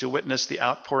privileged to witness the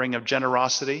outpouring of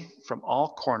generosity from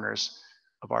all corners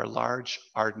of our large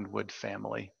Arden Wood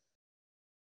family.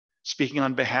 Speaking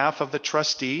on behalf of the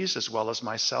trustees as well as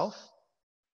myself,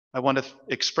 I want to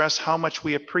express how much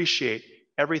we appreciate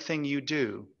everything you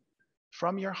do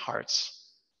from your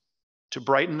hearts to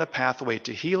brighten the pathway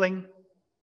to healing,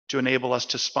 to enable us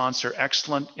to sponsor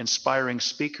excellent, inspiring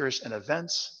speakers and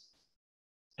events,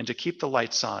 and to keep the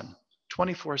lights on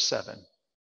 24/7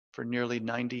 for nearly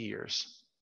 90 years.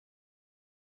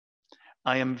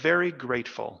 I am very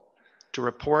grateful to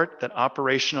report that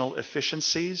operational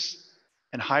efficiencies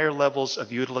and higher levels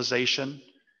of utilization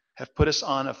have put us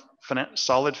on a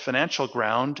solid financial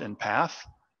ground and path,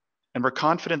 and we're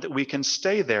confident that we can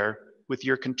stay there with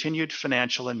your continued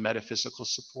financial and metaphysical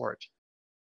support.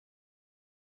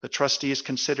 The trustees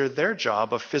consider their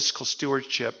job of fiscal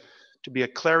stewardship to be a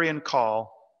clarion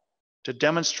call to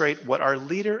demonstrate what our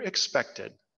leader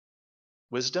expected: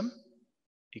 wisdom,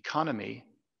 economy,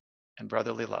 and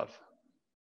brotherly love.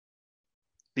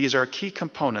 These are key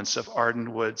components of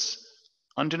Arden Wood's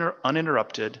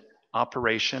uninterrupted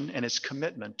operation and its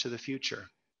commitment to the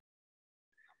future.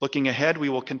 Looking ahead, we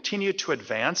will continue to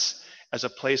advance as a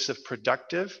place of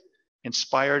productive,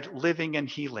 inspired living and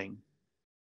healing,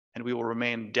 and we will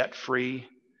remain debt-free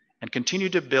and continue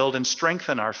to build and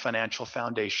strengthen our financial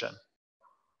foundation.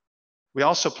 We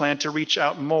also plan to reach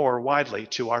out more widely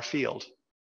to our field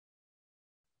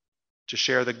to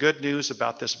share the good news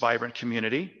about this vibrant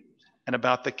community and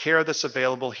about the care that's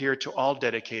available here to all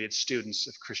dedicated students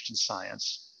of Christian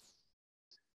Science.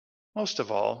 Most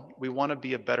of all, we want to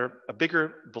be a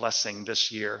bigger blessing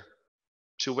this year,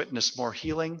 to witness more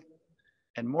healing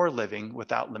and more living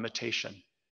without limitation.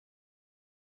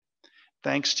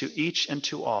 Thanks to each and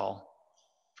to all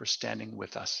for standing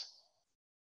with us.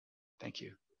 Thank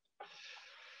you.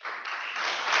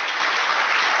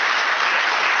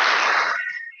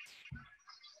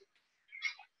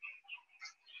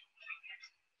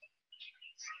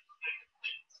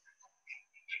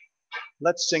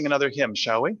 Let's sing another hymn,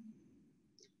 shall we?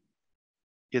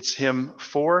 It's hymn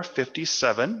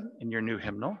 457 in your new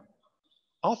hymnal.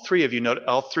 All three of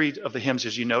the hymns,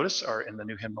 as you notice, are in the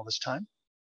new hymnal this time.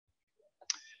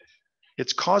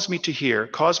 It's cause me to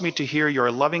hear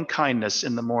your loving kindness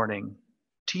in the morning.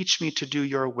 Teach me to do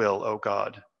your will, O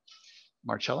God.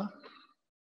 Marcella?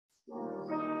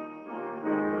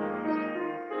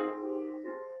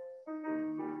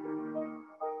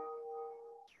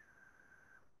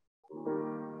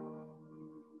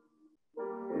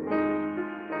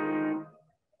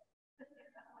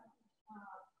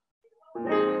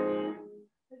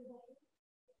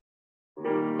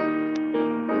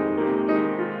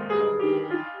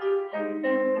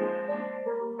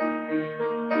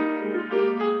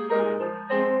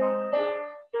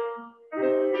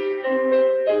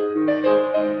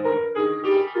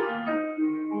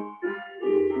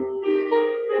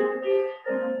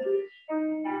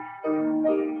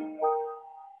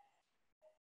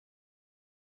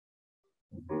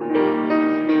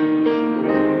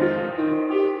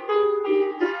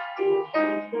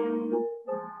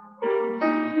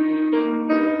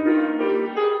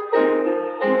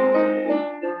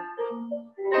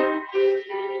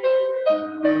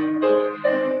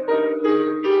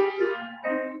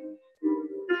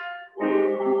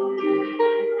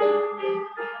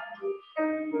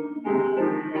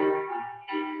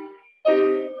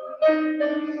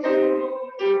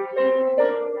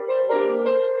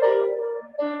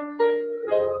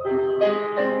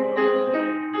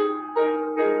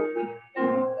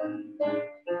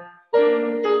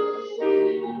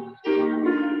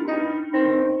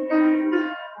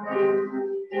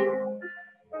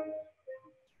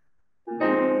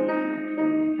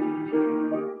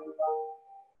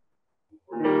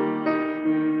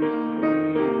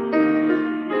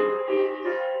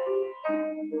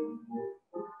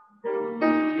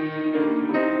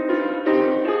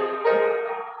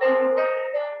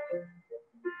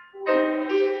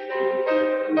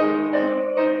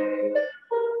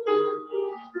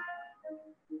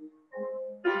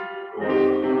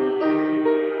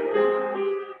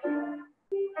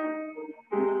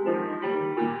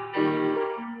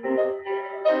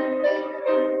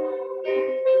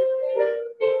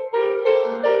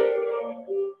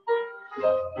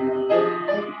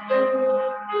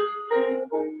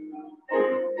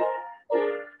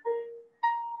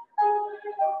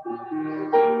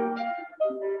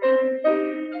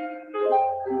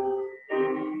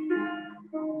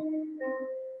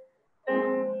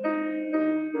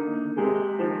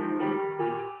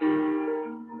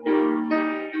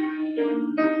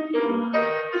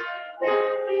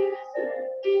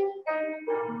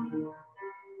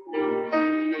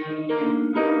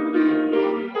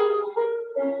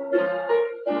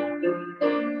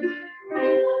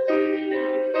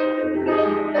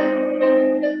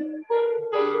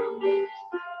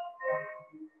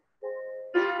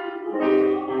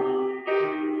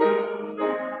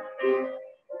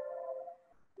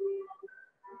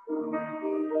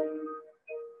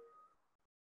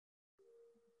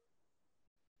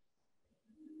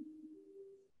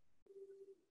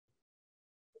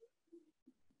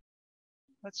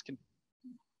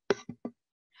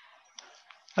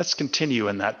 Let's continue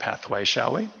in that pathway,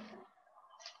 shall we?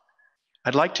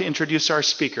 I'd like to introduce our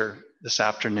speaker this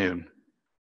afternoon.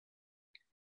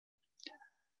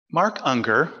 Mark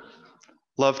Unger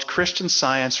loved Christian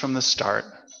Science from the start.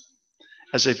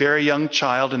 As a very young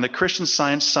child in the Christian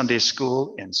Science Sunday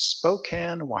School in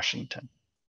Spokane, Washington.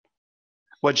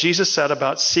 What Jesus said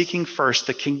about seeking first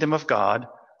the kingdom of God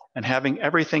and having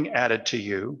everything added to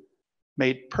you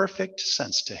made perfect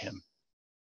sense to him.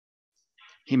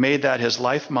 He made that his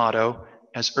life motto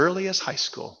as early as high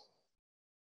school.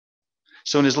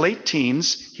 So in his late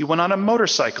teens, he went on a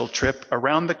motorcycle trip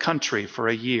around the country for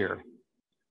a year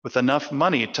with enough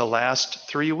money to last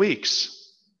 3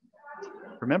 weeks.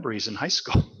 Remember, he's in high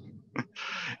school.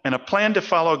 And a plan to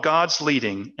follow God's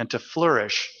leading and to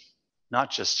flourish,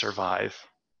 not just survive.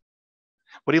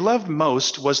 What he loved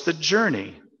most was the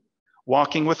journey,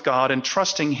 walking with God and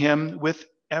trusting him with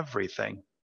everything.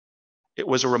 It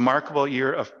was a remarkable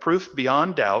year of proof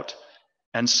beyond doubt,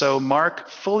 and so Mark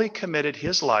fully committed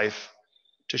his life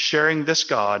to sharing this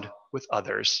God with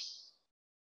others.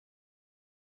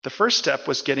 The first step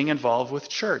was getting involved with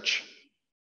church.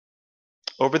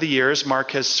 Over the years,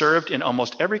 Mark has served in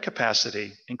almost every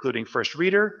capacity, including first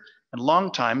reader and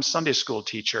longtime Sunday school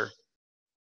teacher.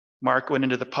 Mark went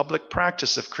into the public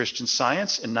practice of Christian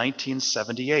Science in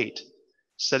 1978,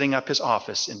 setting up his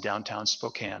office in downtown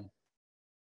Spokane.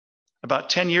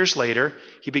 About 10 years later,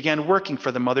 he began working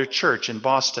for the Mother Church in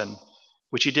Boston,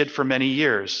 which he did for many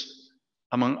years,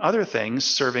 among other things,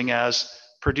 serving as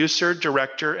producer,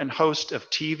 director, and host of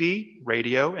TV,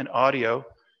 radio, and audio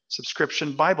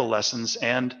subscription Bible lessons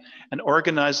and an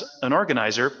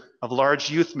organizer of large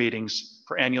youth meetings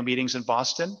for annual meetings in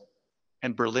Boston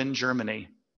and Berlin, Germany.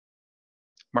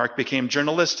 Mark became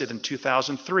journalisted in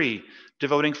 2003,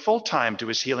 devoting full time to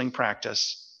his healing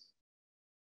practice.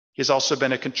 He has also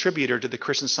been a contributor to the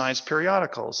Christian Science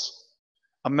periodicals,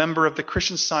 a member of the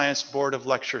Christian Science Board of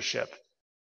Lectureship,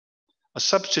 a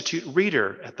substitute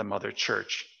reader at the Mother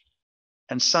Church,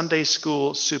 and Sunday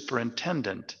school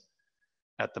superintendent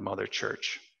at the Mother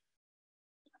Church.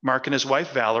 Mark and his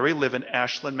wife Valerie live in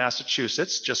Ashland,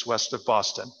 Massachusetts, just west of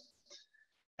Boston.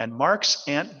 And Mark's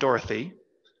Aunt Dorothy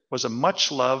was a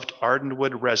much-loved Arden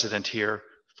Wood resident here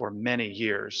for many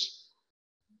years.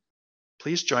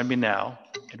 Please join me now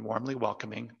in warmly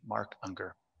welcoming Mark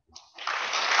Unger.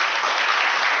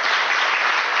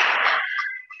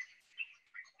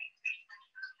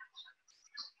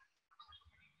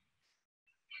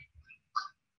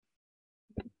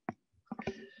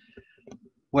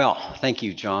 Well, thank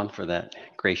you, John, for that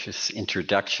gracious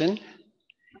introduction.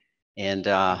 And,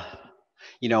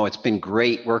 it's been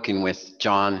great working with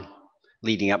John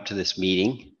leading up to this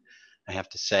meeting, I have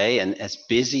to say. And as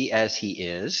busy as he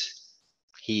is,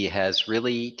 he has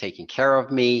really taken care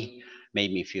of me,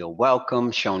 made me feel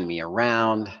welcome, shown me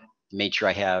around, made sure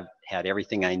I had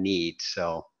everything I need.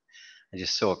 So I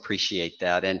just so appreciate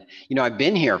that. And, I've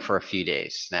been here for a few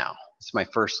days now. It's my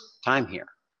first time here.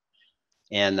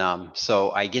 And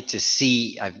so I get to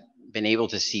see, I've been able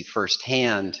to see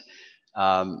firsthand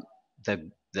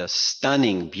the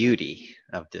stunning beauty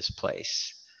of this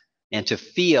place and to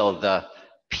feel the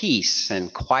peace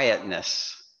and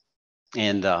quietness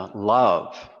and the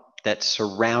love that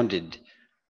surrounded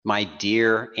my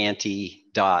dear Auntie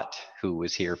Dot, who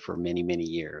was here for many, many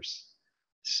years.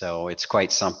 So it's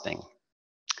quite something.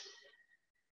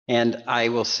 And I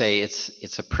will say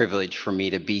it's a privilege for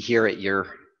me to be here at your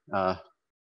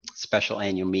special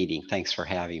annual meeting. Thanks for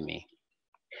having me.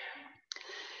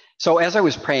 So as I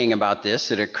was praying about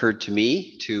this, it occurred to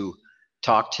me to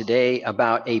talk today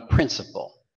about a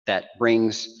principle that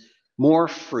brings more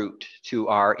fruit to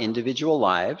our individual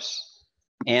lives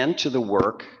and to the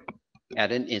work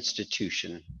at an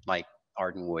institution like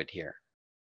Arden Wood here.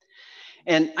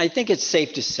 And I think it's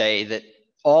safe to say that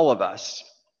all of us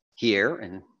here,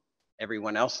 and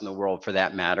everyone else in the world for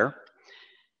that matter,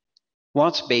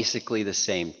 wants basically the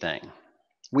same thing.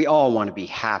 We all want to be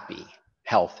happy,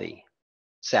 healthy,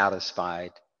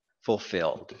 satisfied,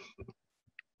 fulfilled.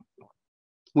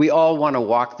 We all want to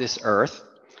walk this earth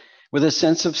with a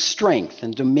sense of strength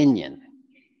and dominion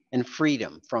and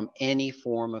freedom from any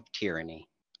form of tyranny,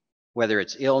 whether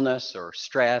it's illness or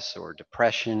stress or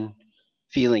depression,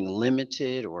 feeling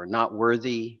limited or not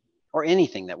worthy, or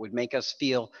anything that would make us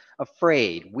feel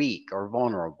afraid, weak, or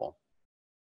vulnerable.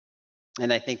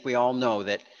 And I think we all know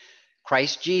that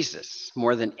Christ Jesus,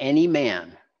 more than any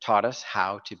man, taught us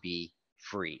how to be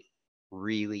free,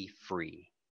 really free,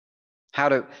 how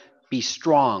to be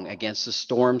strong against the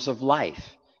storms of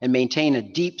life and maintain a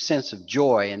deep sense of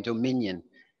joy and dominion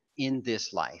in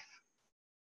this life,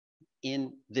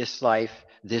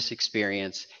 this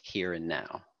experience here and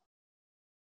now.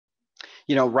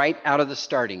 You know, right out of the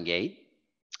starting gate,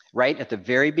 right at the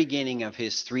very beginning of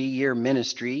his 3-year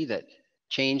ministry that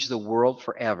changed the world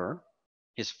forever,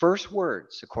 his first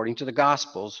words, according to the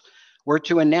Gospels, were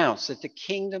to announce that the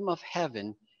kingdom of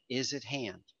heaven is at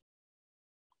hand,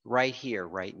 right here,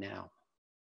 right now.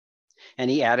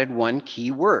 And he added one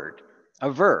key word,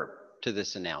 a verb, to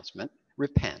this announcement: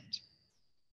 repent.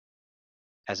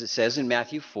 As it says in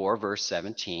Matthew 4, verse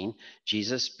 17,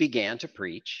 Jesus began to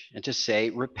preach and to say,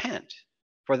 repent,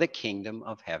 for the kingdom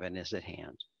of heaven is at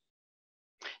hand.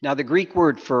 Now, the Greek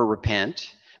word for repent,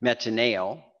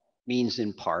 metaneo, means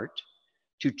in part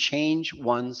to change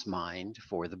one's mind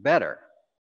for the better,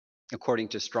 according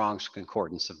to Strong's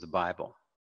Concordance of the Bible.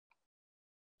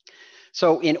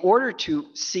 So in order to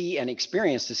see and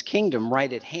experience this kingdom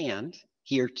right at hand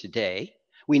here today,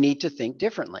 we need to think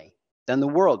differently than the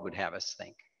world would have us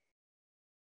think.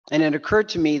 And it occurred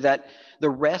to me that the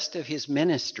rest of his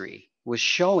ministry was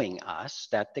showing us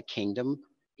that the kingdom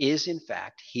is in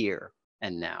fact here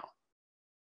and now.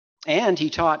 And he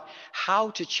taught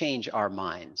how to change our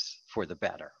minds for the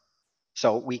better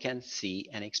so we can see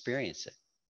and experience it.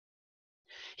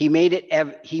 He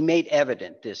made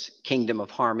evident this kingdom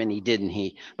of harmony, didn't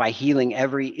he? By healing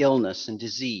every illness and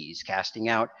disease, casting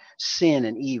out sin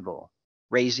and evil,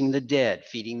 raising the dead,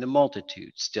 feeding the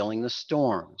multitude, stilling the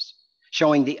storms,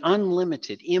 showing the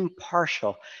unlimited,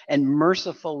 impartial, and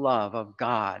merciful love of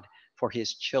God for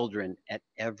his children at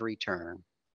every turn.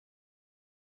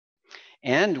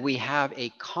 And we have a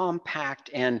compact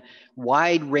and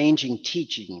wide-ranging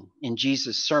teaching in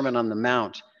Jesus' Sermon on the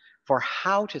Mount for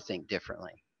how to think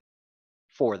differently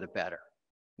for the better,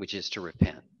 which is to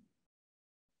repent.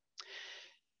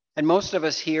 And most of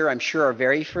us here, I'm sure, are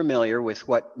very familiar with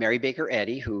what Mary Baker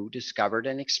Eddy, who discovered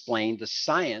and explained the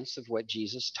science of what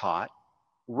Jesus taught,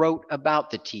 wrote about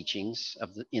the teachings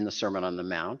in the Sermon on the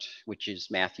Mount, which is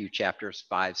Matthew chapters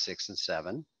 5, 6, and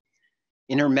 7.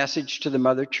 In her message to the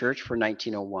Mother Church for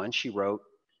 1901, she wrote,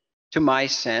 "To my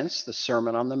sense, the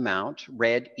Sermon on the Mount,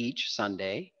 read each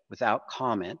Sunday without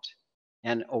comment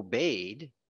and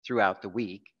obeyed throughout the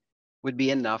week, would be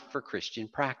enough for Christian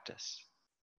practice."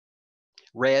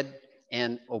 Read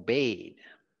and obeyed.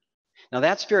 Now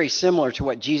that's very similar to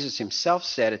what Jesus himself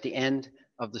said at the end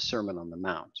of the Sermon on the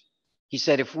Mount. He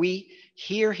said, if we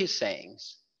hear his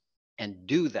sayings and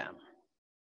do them,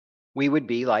 we would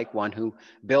be like one who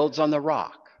builds on the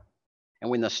rock. And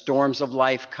when the storms of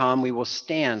life come, we will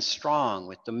stand strong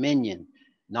with dominion,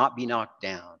 not be knocked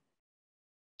down,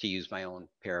 to use my own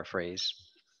paraphrase.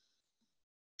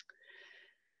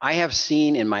 I have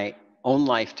seen in my own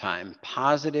lifetime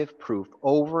positive proof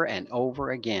over and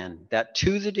over again that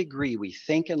to the degree we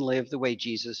think and live the way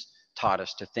Jesus taught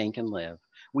us to think and live,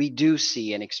 we do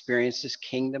see and experience this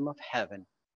kingdom of heaven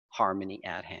harmony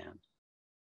at hand.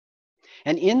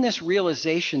 And in this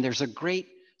realization, there's a great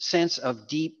sense of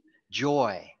deep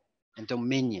joy and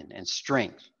dominion and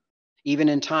strength, even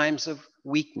in times of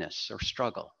weakness or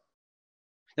struggle.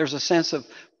 There's a sense of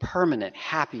permanent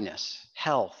happiness,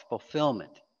 health,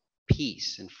 fulfillment,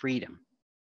 peace, and freedom,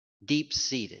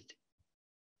 deep-seated.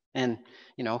 And,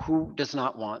 who does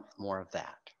not want more of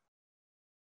that?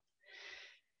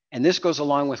 And this goes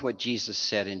along with what Jesus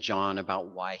said in John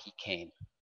about why he came.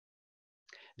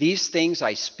 "These things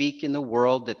I speak in the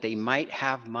world that they might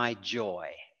have my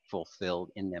joy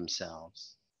fulfilled in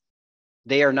themselves.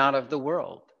 They are not of the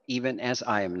world, even as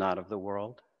I am not of the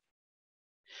world."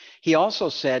 He also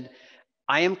said,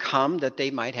 "I am come that they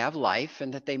might have life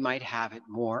and that they might have it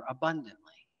more abundantly."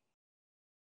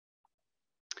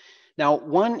 Now,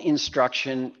 one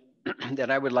instruction that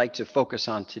I would like to focus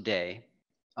on today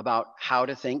about how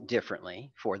to think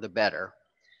differently for the better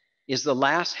is the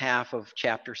last half of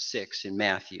chapter 6 in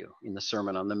Matthew in the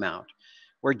Sermon on the Mount,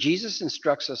 where Jesus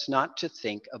instructs us not to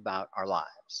think about our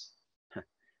lives.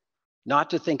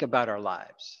 Not to think about our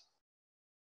lives.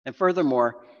 And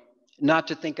furthermore, not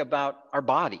to think about our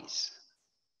bodies.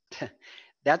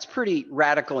 That's pretty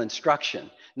radical instruction,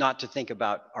 not to think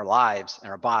about our lives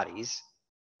and our bodies,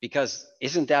 because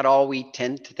isn't that all we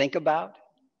tend to think about?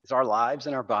 Is our lives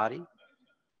and our body?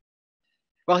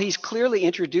 Well, he's clearly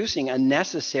introducing a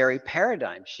necessary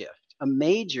paradigm shift, a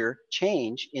major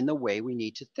change in the way we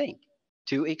need to think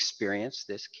to experience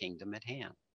this kingdom at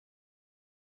hand.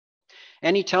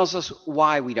 And he tells us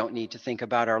why we don't need to think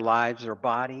about our lives or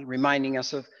body, reminding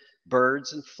us of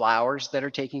birds and flowers that are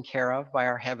taken care of by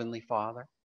our Heavenly Father.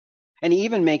 And he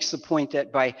even makes the point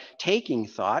that by taking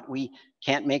thought, we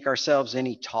can't make ourselves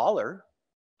any taller,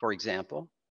 for example.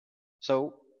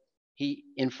 So he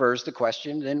infers the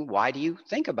question, then why do you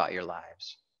think about your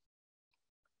lives?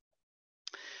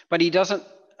 But he doesn't,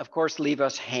 of course, leave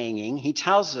us hanging. He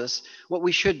tells us what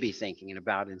we should be thinking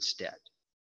about instead: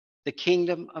 the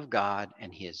kingdom of God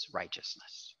and his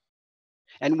righteousness.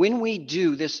 And when we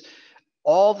do this,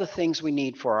 all the things we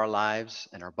need for our lives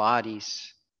and our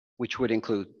bodies, which would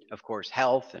include, of course,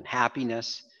 health and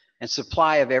happiness and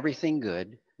supply of everything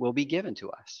good, will be given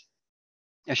to us,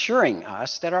 assuring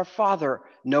us that our Father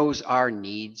knows our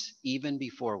needs even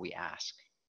before we ask.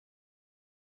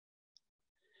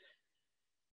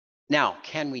 Now,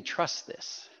 can we trust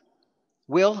this?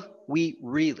 Will we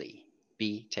really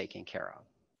be taken care of?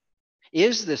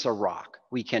 Is this a rock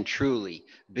we can truly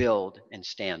build and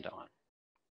stand on?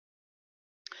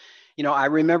 You know, I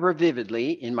remember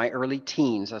vividly in my early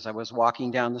teens as I was walking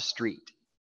down the street,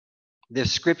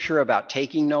 this scripture about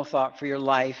taking no thought for your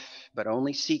life, but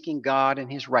only seeking God and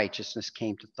his righteousness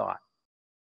came to thought.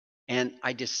 And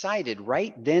I decided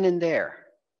right then and there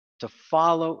to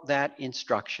follow that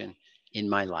instruction in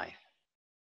my life.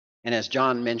 And as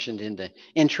John mentioned in the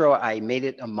intro, I made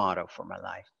it a motto for my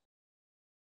life.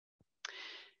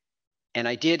 And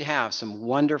I did have some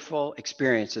wonderful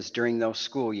experiences during those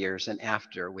school years and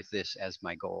after with this as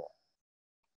my goal.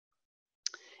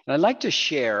 And I'd like to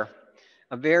share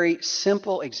a very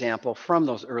simple example from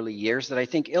those early years that I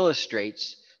think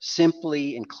illustrates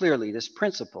simply and clearly this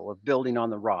principle of building on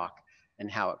the rock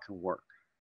and how it can work.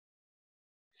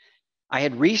 I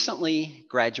had recently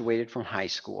graduated from high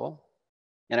school,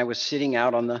 and I was sitting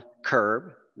out on the curb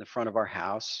in the front of our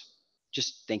house,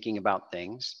 just thinking about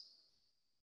things.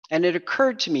 And it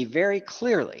occurred to me very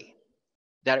clearly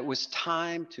that it was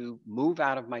time to move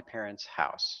out of my parents'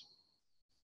 house,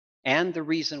 and the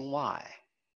reason why.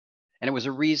 And it was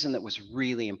a reason that was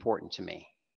really important to me.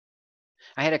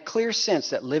 I had a clear sense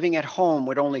that living at home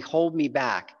would only hold me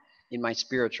back in my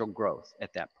spiritual growth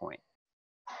at that point.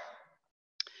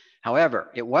 However,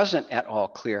 it wasn't at all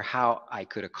clear how I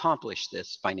could accomplish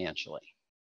this financially.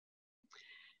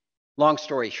 Long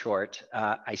story short,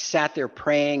 I sat there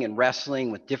praying and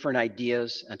wrestling with different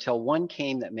ideas until one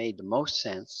came that made the most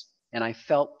sense, and I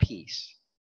felt peace.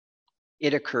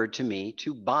 It occurred to me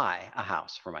to buy a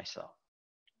house for myself.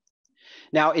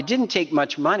 Now, it didn't take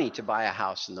much money to buy a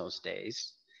house in those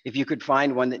days. If you could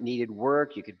find one that needed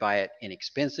work, you could buy it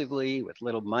inexpensively with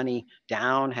little money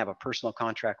down, have a personal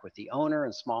contract with the owner,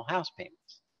 and small house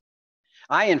payments.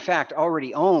 I, in fact,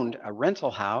 already owned a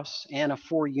rental house and a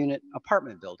 4-unit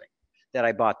apartment building that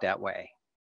I bought that way,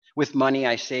 with money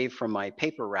I saved from my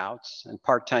paper routes and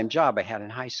part-time job I had in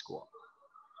high school.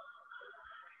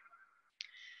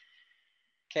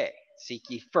 Okay, seek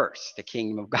ye first the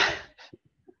kingdom of God.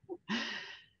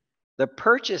 The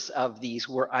purchase of these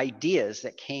were ideas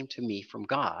that came to me from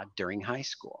God during high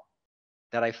school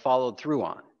that I followed through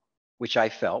on, which I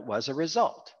felt was a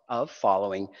result of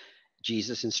following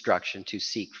Jesus' instruction to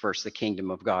seek first the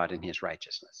kingdom of God and his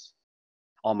righteousness.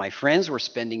 All my friends were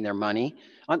spending their money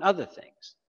on other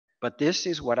things, but this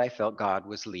is what I felt God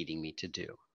was leading me to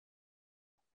do.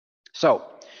 So,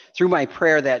 through my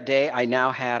prayer that day, I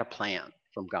now had a plan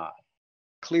from God,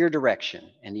 clear direction,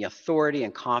 and the authority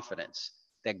and confidence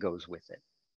that goes with it.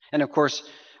 And of course,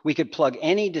 we could plug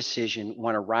any decision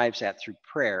one arrives at through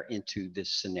prayer into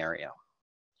this scenario.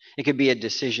 It could be a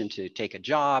decision to take a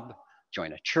job,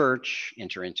 join a church,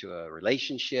 enter into a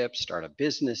relationship, start a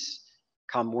business,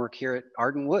 come work here at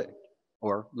Arden Wood,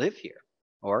 or live here,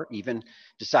 or even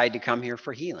decide to come here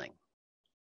for healing.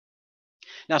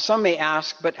 Now, some may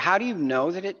ask, but how do you know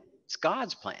that it's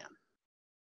God's plan?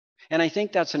 And I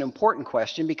think that's an important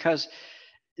question because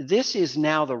this is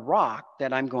now the rock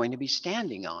that I'm going to be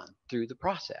standing on through the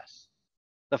process.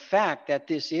 The fact that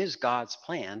this is God's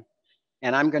plan,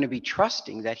 and I'm going to be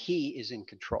trusting that he is in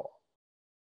control.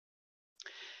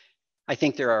 I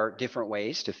think there are different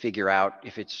ways to figure out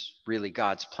if it's really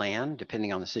God's plan,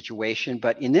 depending on the situation.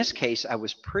 But in this case, I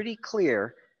was pretty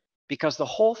clear because the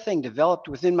whole thing developed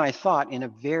within my thought in a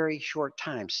very short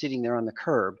time, sitting there on the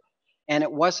curb, and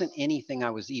it wasn't anything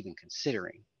I was even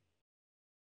considering.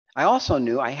 I also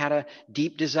knew I had a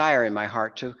deep desire in my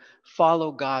heart to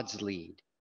follow God's lead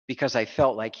because I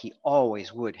felt like He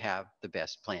always would have the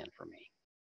best plan for me.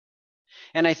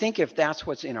 And I think if that's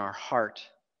what's in our heart,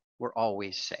 we're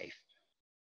always safe.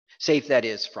 Safe, that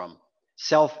is, from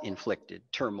self-inflicted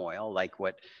turmoil, like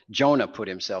what Jonah put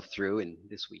himself through in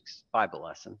this week's Bible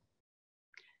lesson.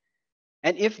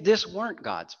 And if this weren't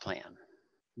God's plan,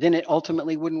 then it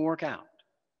ultimately wouldn't work out,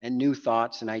 and new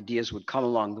thoughts and ideas would come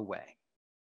along the way.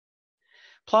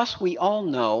 Plus, we all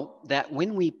know that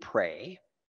when we pray,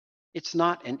 it's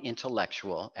not an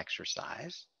intellectual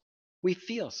exercise. We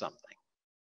feel something.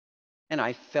 And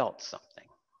I felt something.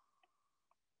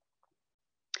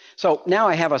 So now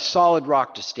I have a solid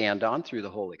rock to stand on through the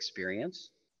whole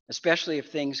experience, especially if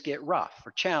things get rough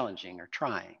or challenging or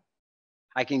trying.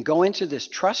 I can go into this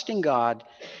trusting God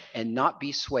and not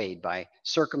be swayed by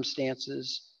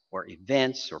circumstances or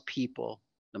events or people,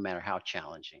 no matter how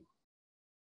challenging.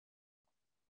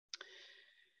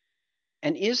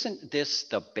 And isn't this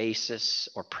the basis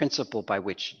or principle by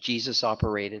which Jesus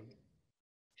operated?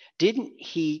 Didn't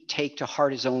He take to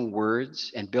heart His own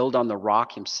words and build on the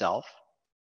rock Himself,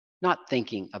 not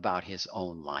thinking about His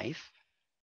own life,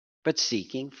 but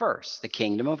seeking first the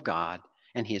kingdom of God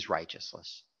and His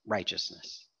righteousness,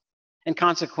 and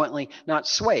consequently not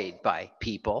swayed by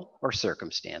people or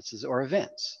circumstances or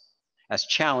events, as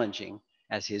challenging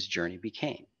as His journey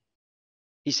became?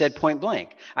 He said point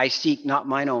blank, "I seek not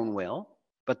mine own will,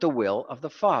 but the will of the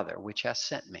Father which has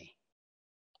sent me."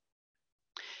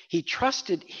 He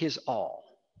trusted His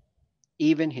all,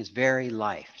 even His very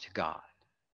life, to God,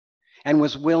 and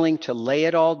was willing to lay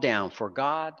it all down for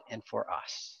God and for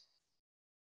us.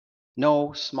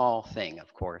 No small thing,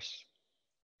 of course.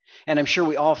 And I'm sure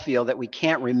we all feel that we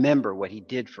can't remember what He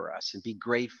did for us and be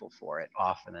grateful for it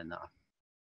often enough.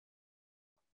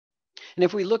 And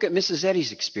if we look at Mrs.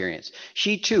 Eddy's experience,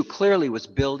 she too clearly was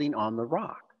building on the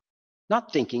rock,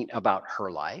 not thinking about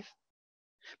her life,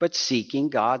 but seeking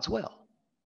God's will,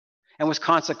 and was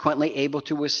consequently able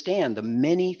to withstand the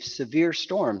many severe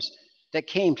storms that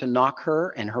came to knock her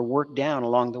and her work down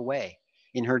along the way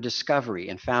in her discovery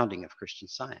and founding of Christian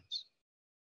Science.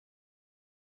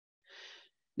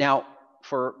 Now,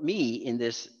 for me, in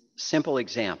this simple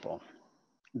example,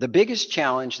 the biggest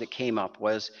challenge that came up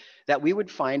was that we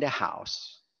would find a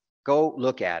house, go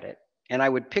look at it, and I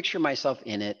would picture myself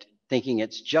in it, thinking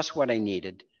it's just what I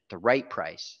needed, the right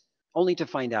price, only to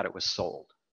find out it was sold.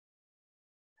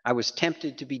 I was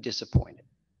tempted to be disappointed.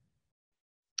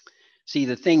 See,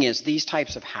 the thing is, these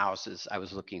types of houses I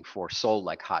was looking for sold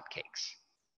like hotcakes.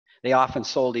 They often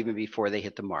sold even before they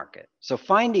hit the market. So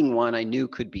finding one I knew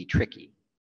could be tricky.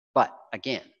 But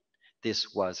again,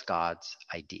 this was God's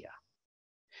idea.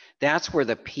 That's where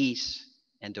the peace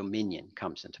and dominion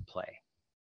comes into play.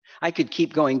 I could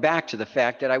keep going back to the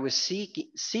fact that I was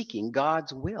seeking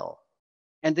God's will.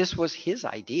 And this was His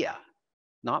idea,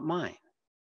 not mine.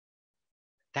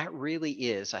 That really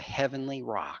is a heavenly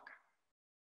rock.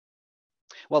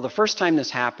 Well, the first time this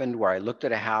happened, where I looked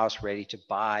at a house ready to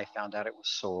buy, found out it was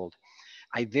sold,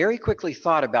 I very quickly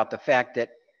thought about the fact that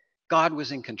God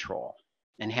was in control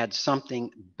and had something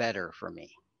better for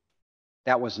me.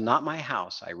 That was not my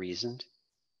house, I reasoned,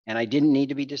 and I didn't need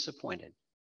to be disappointed.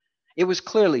 It was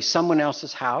clearly someone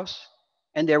else's house,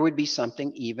 and there would be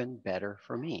something even better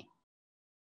for me.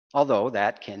 Although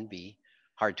that can be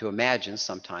hard to imagine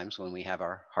sometimes when we have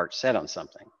our heart set on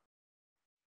something.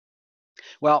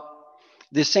 Well,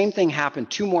 this same thing happened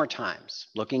 2 more times,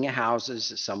 looking at houses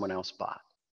that someone else bought.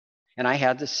 And I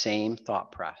had the same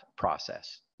thought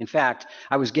process. In fact,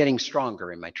 I was getting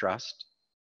stronger in my trust.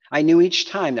 I knew each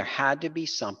time there had to be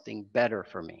something better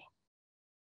for me.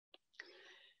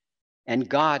 And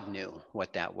God knew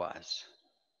what that was.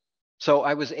 So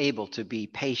I was able to be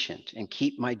patient and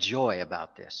keep my joy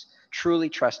about this, truly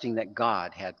trusting that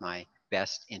God had my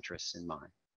best interests in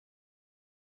mind.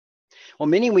 Well,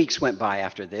 many weeks went by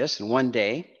after this, and one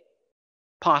day,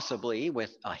 possibly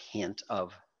with a hint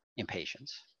of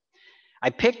impatience, I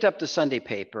picked up the Sunday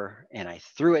paper and I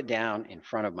threw it down in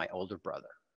front of my older brother,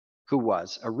 who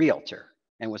was a realtor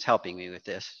and was helping me with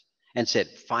this, and said,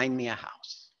 "Find me a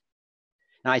house."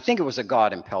 Now, I think it was a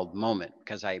God-impelled moment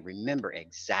because I remember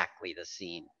exactly the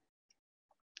scene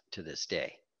to this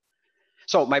day.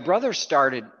 So my brother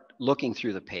started looking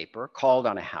through the paper, called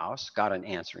on a house, got an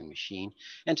answering machine,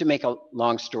 and to make a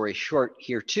long story short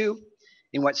here too,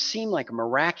 In what seemed like a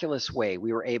miraculous way,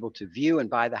 we were able to view and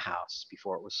buy the house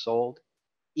before it was sold,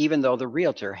 even though the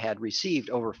realtor had received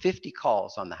over 50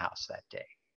 calls on the house that day.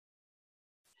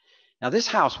 Now, this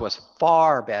house was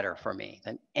far better for me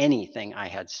than anything I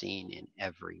had seen in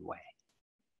every way.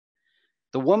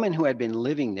 The woman who had been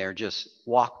living there just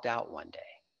walked out one day,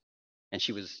 and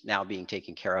she was now being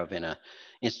taken care of in an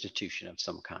institution of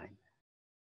some kind.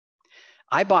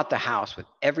 I bought the house with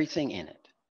everything in it,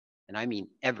 and I mean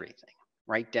everything,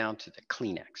 right down to the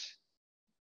Kleenex.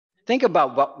 Think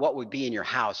about what would be in your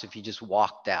house if you just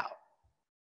walked out.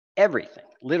 Everything,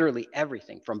 literally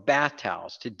everything, from bath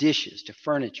towels to dishes to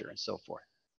furniture and so forth.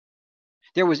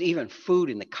 There was even food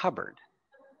in the cupboard.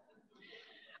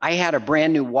 I had a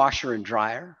brand new washer and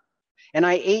dryer, and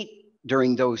I ate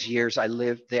during those years I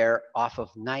lived there off of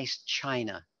nice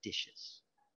china dishes.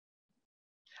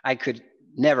 I could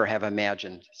never have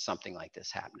imagined something like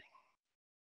this happening.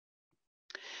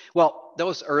 Well,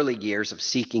 those early years of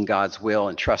seeking God's will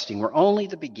and trusting were only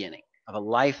the beginning of a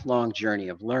lifelong journey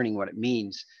of learning what it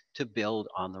means to build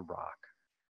on the rock.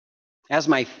 As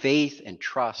my faith and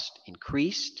trust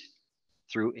increased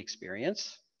through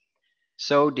experience,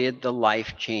 so did the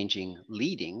life-changing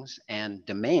leadings and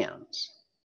demands.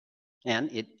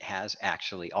 And it has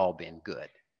actually all been good.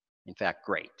 In fact,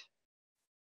 great.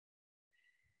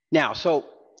 Now, so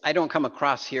I don't come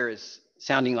across here as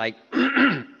sounding like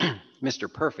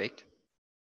Mr. Perfect.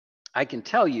 I can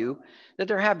tell you that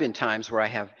there have been times where I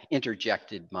have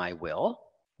interjected my will,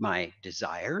 my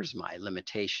desires, my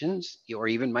limitations, or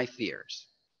even my fears.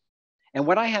 And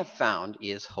what I have found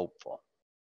is hopeful.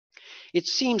 It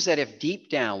seems that if deep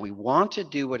down we want to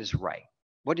do what is right,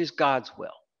 what is God's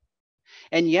will,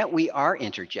 and yet we are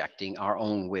interjecting our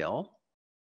own will,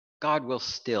 God will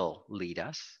still lead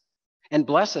us and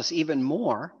bless us even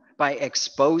more by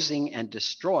exposing and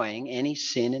destroying any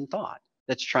sin and thought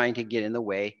that's trying to get in the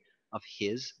way of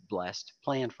his blessed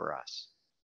plan for us.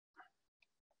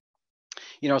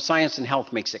 You know, Science and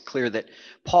Health makes it clear that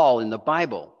Paul in the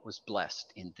Bible was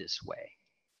blessed in this way.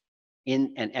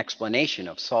 In an explanation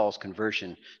of Saul's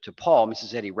conversion to Paul,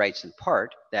 Mrs. Eddy writes in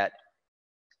part that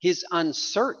his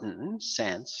uncertain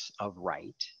sense of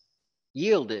right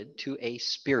yielded to a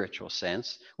spiritual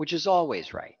sense, which is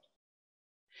always right.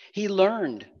 He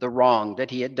learned the wrong that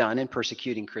he had done in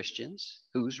persecuting Christians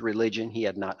whose religion he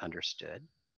had not understood.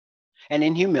 And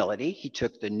in humility, he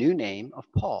took the new name of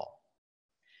Paul.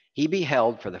 He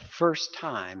beheld for the first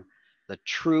time the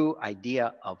true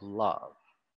idea of love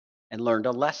and learned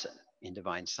a lesson in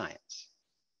divine science.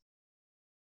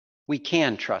 We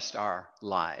can trust our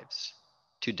lives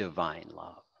to divine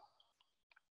love.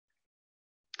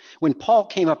 When Paul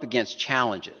came up against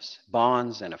challenges,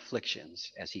 bonds, and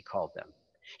afflictions, as he called them,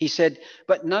 he said,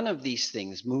 "But none of these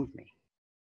things move me."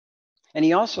 And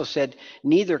he also said,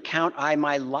 "Neither count I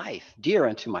my life dear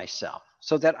unto myself,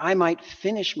 so that I might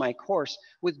finish my course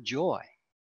with joy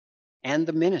and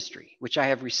the ministry which I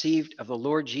have received of the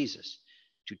Lord Jesus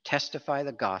to testify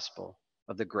the gospel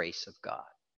of the grace of God."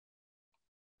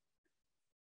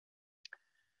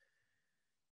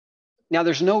 Now,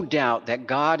 there's no doubt that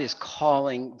God is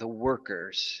calling the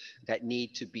workers that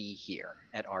need to be here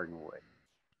at Arden Wood.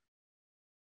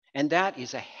 And that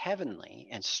is a heavenly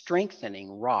and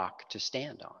strengthening rock to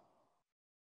stand on.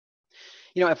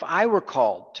 You know, if I were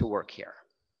called to work here,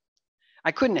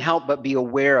 I couldn't help but be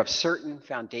aware of certain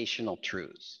foundational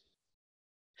truths.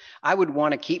 I would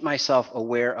want to keep myself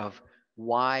aware of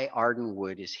why Arden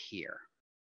Wood is here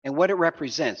and what it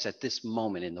represents at this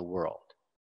moment in the world.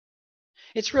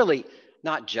 It's really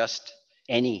not just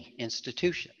any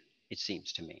institution, it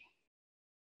seems to me.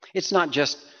 It's not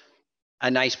just a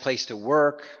nice place to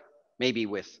work, maybe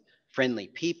with friendly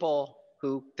people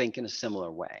who think in a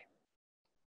similar way.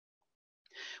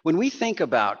 When we think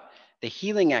about the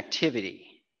healing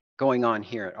activity going on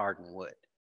here at Arden Wood,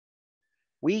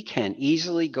 we can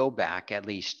easily go back at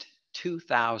least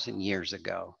 2,000 years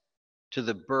ago to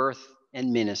the birth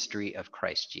and ministry of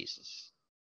Christ Jesus.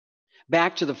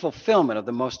 Back to the fulfillment of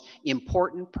the most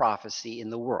important prophecy in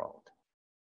the world,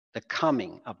 the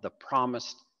coming of the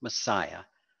promised Messiah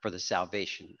for the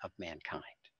salvation of mankind.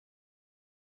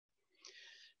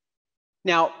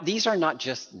 Now, these are not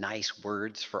just nice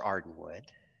words for Arden Wood.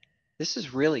 This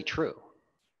is really true.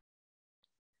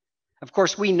 Of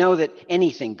course, we know that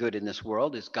anything good in this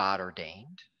world is God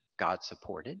ordained, God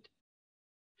supported.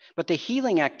 But the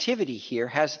healing activity here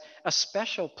has a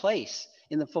special place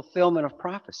in the fulfillment of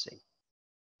prophecy.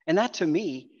 And that, to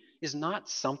me, is not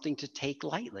something to take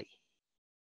lightly.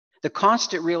 The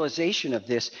constant realization of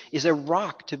this is a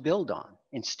rock to build on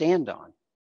and stand on,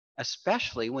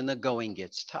 especially when the going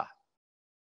gets tough.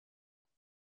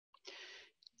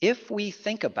 If we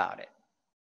think about it,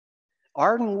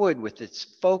 Arden Wood, with its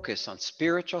focus on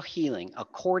spiritual healing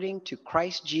according to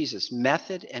Christ Jesus'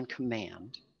 method and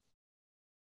command,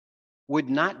 would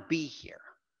not be here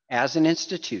as an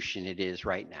institution it is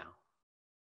right now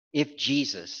if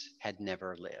Jesus had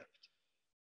never lived.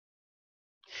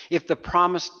 If the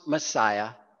promised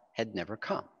Messiah had never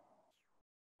come.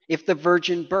 If the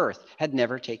virgin birth had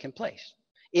never taken place.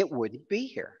 It wouldn't be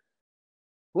here,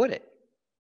 would it?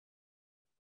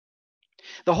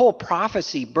 The whole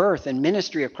prophecy, birth, and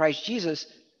ministry of Christ Jesus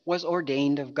was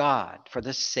ordained of God for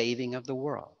the saving of the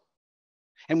world.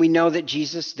 And we know that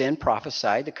Jesus then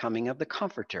prophesied the coming of the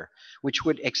Comforter, which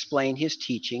would explain his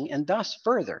teaching and thus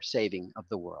further saving of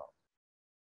the world.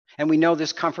 And we know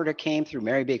this Comforter came through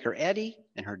Mary Baker Eddy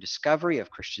and her discovery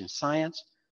of Christian Science.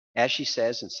 As she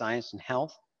says in Science and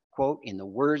Health, quote, in the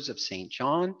words of St.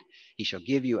 John, he shall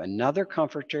give you another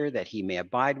Comforter that he may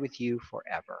abide with you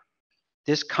forever.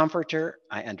 This Comforter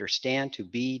I understand to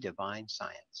be divine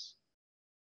science.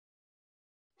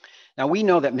 Now we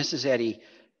know that Mrs. Eddy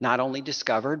not only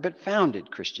discovered but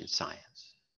founded Christian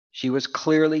Science. She was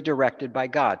clearly directed by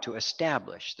God to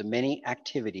establish the many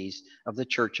activities of the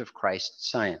Church of Christ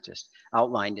Scientists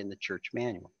outlined in the church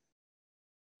manual.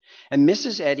 And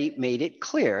Mrs. Eddy made it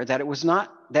clear that it was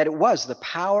the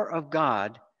power of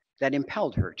God that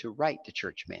impelled her to write the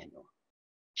church manual.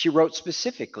 She wrote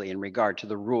specifically in regard to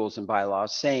the rules and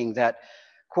bylaws, saying that,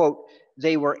 quote,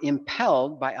 they were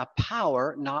impelled by a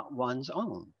power not one's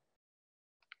own.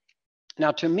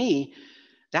 Now, to me,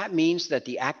 that means that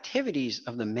the activities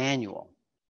of the manual,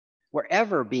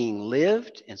 wherever being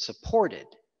lived and supported,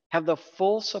 have the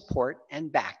full support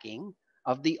and backing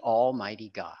of the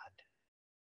Almighty God.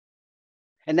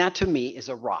 And that, to me, is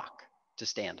a rock to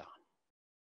stand on.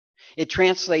 It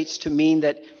translates to mean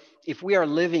that if we are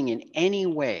living in any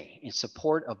way in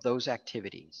support of those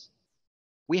activities,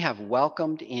 we have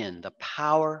welcomed in the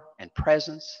power and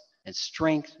presence and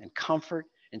strength and comfort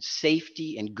and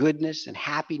safety and goodness and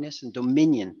happiness and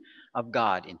dominion of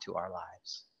God into our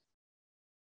lives.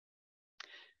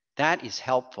 That is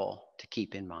helpful to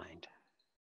keep in mind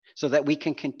so that we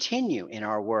can continue in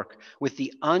our work with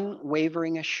the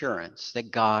unwavering assurance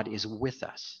that God is with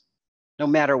us, no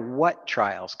matter what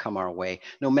trials come our way,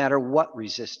 no matter what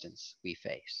resistance we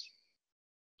face.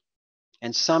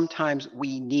 And sometimes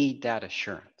we need that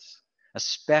assurance,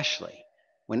 especially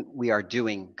when we are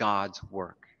doing God's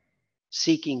work,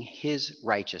 seeking his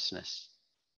righteousness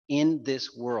in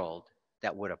this world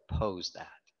that would oppose that.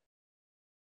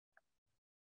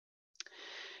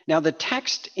 Now, the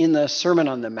text in the Sermon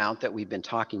on the Mount that we've been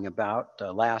talking about,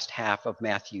 the last half of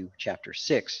Matthew chapter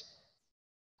 6,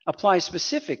 applies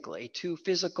specifically to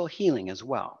physical healing as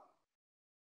well.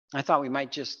 I thought we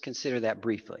might just consider that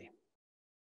briefly.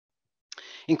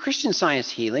 In Christian Science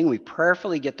healing, we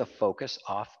prayerfully get the focus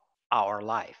off our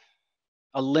life,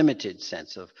 a limited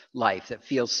sense of life that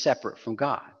feels separate from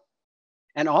God,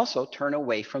 and also turn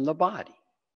away from the body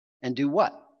and do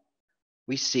what?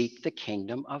 We seek the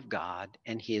kingdom of God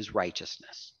and his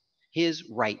righteousness, his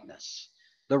rightness,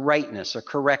 the rightness or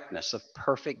correctness of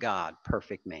perfect God,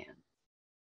 perfect man.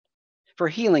 For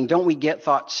healing, don't we get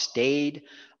thoughts stayed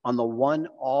on the one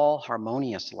all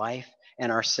harmonious life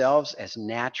and ourselves as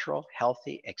natural,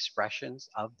 healthy expressions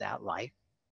of that life?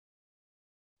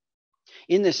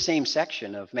 In this same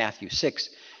section of Matthew 6,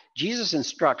 Jesus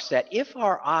instructs that if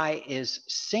our eye is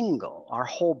single, our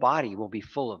whole body will be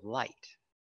full of light.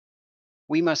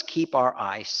 We must keep our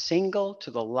eye single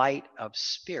to the light of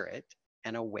spirit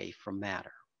and away from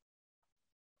matter.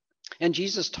 And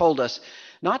Jesus told us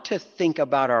not to think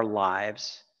about our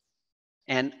lives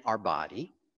and our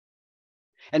body.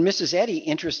 And Mrs. Eddy,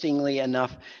 interestingly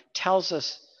enough, tells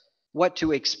us what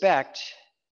to expect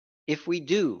if we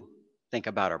do think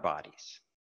about our bodies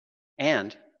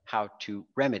and how to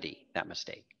remedy that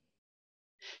mistake.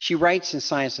 She writes in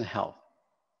Science and Health,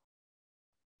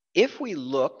 if we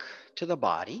look to the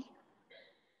body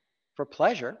for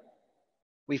pleasure,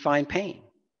 we find pain.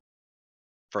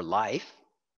 For life,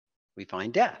 we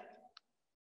find death.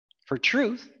 For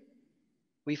truth,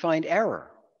 we find error.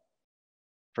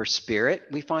 For spirit,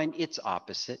 we find its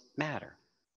opposite, matter.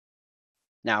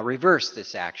 Now reverse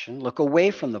this action. Look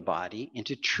away from the body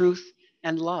into truth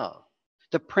and love,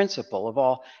 the principle of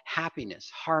all happiness,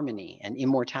 harmony, and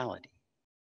immortality.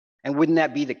 And wouldn't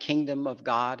that be the kingdom of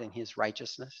God and his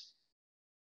righteousness?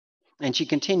 And she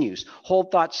continues,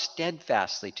 hold thoughts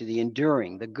steadfastly to the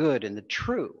enduring, the good, and the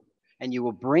true, and you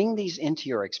will bring these into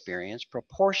your experience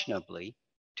proportionably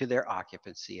to their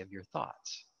occupancy of your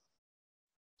thoughts.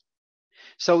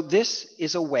 So this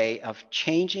is a way of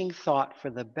changing thought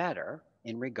for the better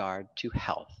in regard to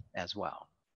health as well.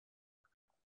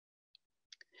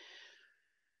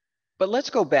 But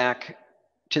let's go back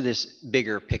to this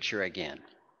bigger picture again.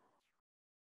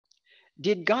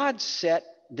 Did God set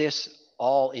this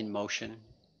all in motion?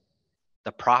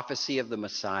 The prophecy of the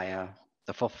Messiah,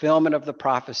 the fulfillment of the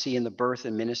prophecy in the birth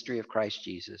and ministry of Christ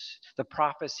Jesus, the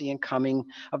prophecy and coming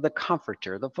of the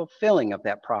Comforter, the fulfilling of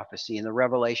that prophecy in the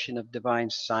revelation of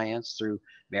divine science through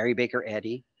Mary Baker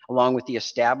Eddy, along with the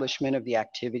establishment of the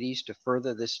activities to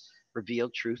further this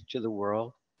revealed truth to the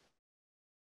world,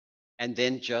 and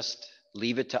then just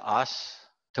leave it to us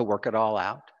to work it all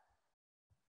out?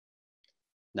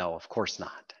 No, of course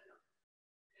not.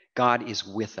 God is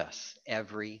with us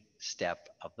every step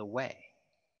of the way.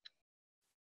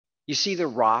 You see the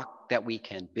rock that we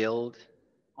can build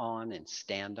on and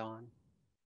stand on?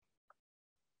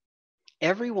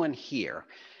 Everyone here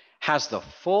has the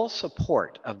full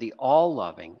support of the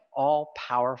all-loving,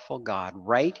 all-powerful God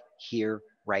right here,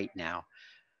 right now,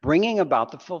 bringing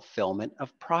about the fulfillment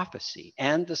of prophecy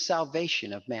and the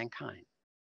salvation of mankind.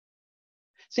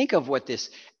 Think of what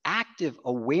this active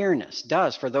awareness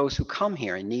does for those who come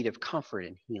here in need of comfort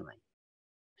and healing.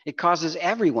 It causes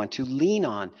everyone to lean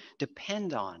on,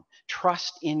 depend on,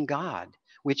 trust in God,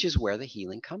 which is where the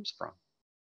healing comes from.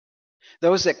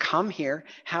 Those that come here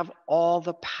have all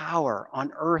the power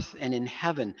on earth and in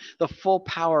heaven, the full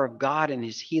power of God and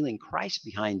his healing Christ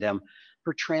behind them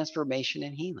for transformation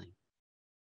and healing.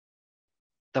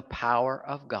 The power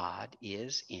of God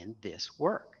is in this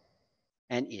work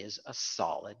and is a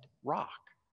solid rock.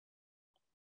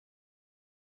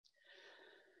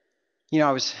 You know,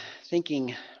 I was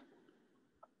thinking,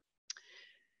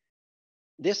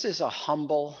 this is a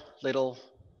humble little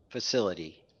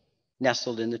facility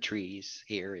nestled in the trees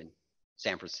here in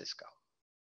San Francisco.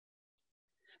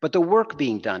 But the work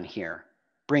being done here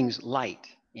brings light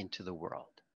into the world.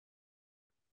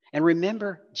 And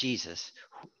remember, Jesus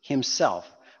himself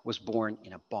was born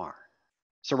in a barn,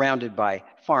 surrounded by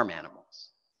farm animals,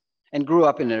 and grew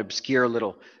up in an obscure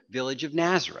little village of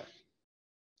Nazareth.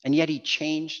 And yet he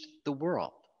changed the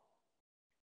world.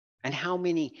 And how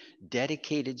many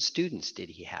dedicated students did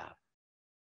he have?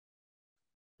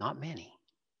 Not many.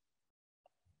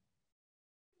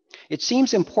 It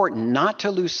seems important not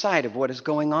to lose sight of what is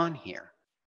going on here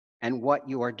and what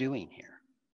you are doing here.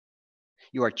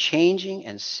 You are changing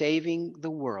and saving the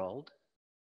world.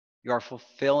 You are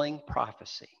fulfilling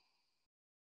prophecy.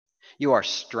 You are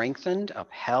strengthened,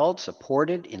 upheld,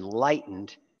 supported,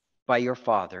 enlightened by your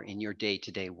Father in your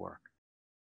day-to-day work.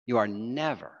 You are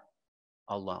never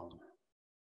alone.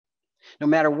 No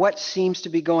matter what seems to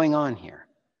be going on here,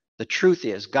 the truth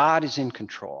is God is in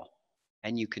control,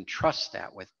 and you can trust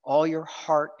that with all your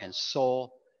heart and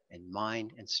soul and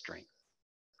mind and strength.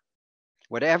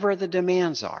 Whatever the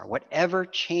demands are, whatever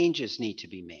changes need to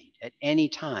be made at any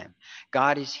time,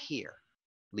 God is here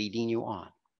leading you on.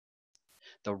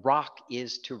 The rock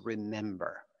is to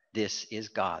remember this is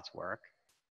God's work.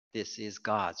 This is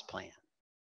God's plan.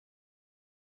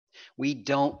 We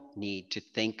don't need to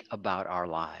think about our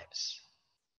lives.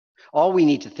 All we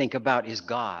need to think about is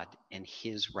God and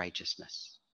his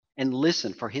righteousness, and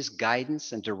listen for his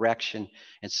guidance and direction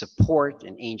and support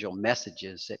and angel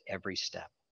messages at every step.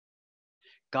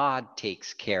 God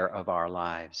takes care of our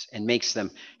lives and makes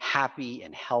them happy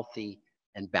and healthy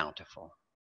and bountiful.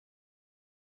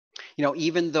 You know,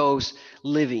 even those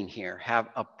living here have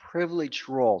a privileged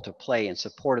role to play in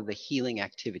support of the healing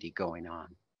activity going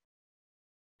on.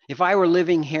 If I were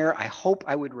living here, I hope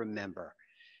I would remember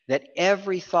that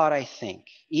every thought I think,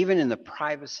 even in the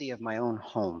privacy of my own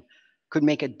home, could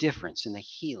make a difference in the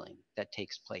healing that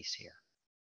takes place here.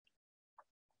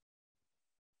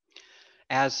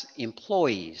 As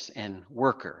employees and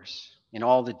workers in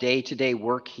all the day-to-day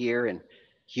work here and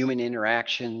human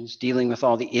interactions, dealing with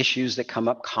all the issues that come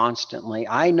up constantly,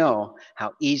 I know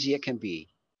how easy it can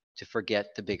be to forget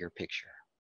the bigger picture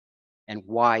and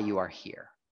why you are here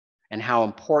and how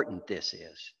important this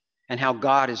is and how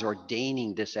God is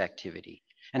ordaining this activity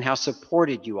and how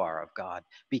supported you are of God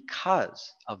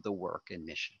because of the work and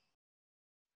mission.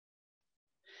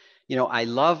 You know, I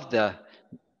love the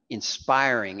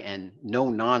inspiring and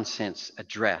no-nonsense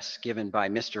address given by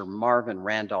Mr. Marvin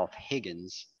Randolph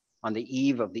Higgins on the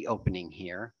eve of the opening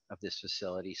here of this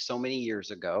facility so many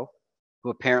years ago, who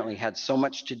apparently had so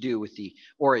much to do with the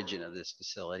origin of this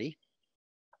facility.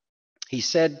 He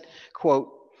said,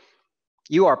 quote,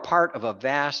 "You are part of a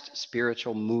vast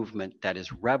spiritual movement that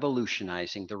is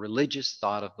revolutionizing the religious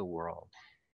thought of the world.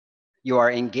 You are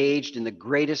engaged in the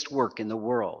greatest work in the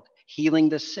world, healing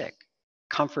the sick,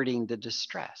 comforting the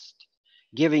distressed,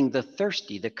 giving the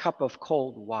thirsty the cup of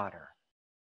cold water."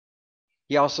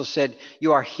 He also said,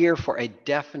 "You are here for a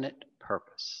definite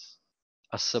purpose,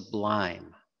 a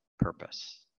sublime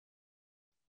purpose.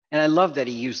 And I love that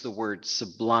he used the word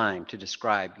sublime to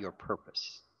describe your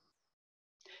purpose.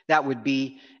 That would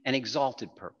be an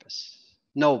exalted purpose,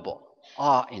 noble,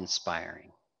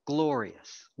 awe-inspiring,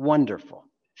 glorious, wonderful,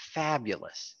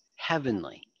 fabulous,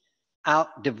 heavenly,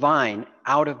 divine,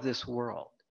 out of this world.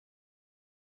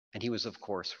 And he was, of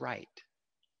course, right.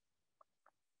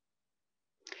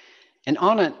 And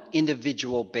on an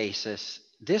individual basis,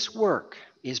 this work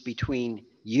is between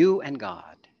you and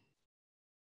God.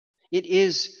 It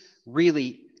is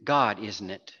really God, isn't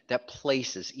it, that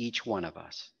places each one of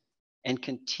us and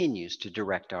continues to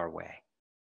direct our way.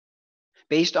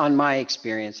 Based on my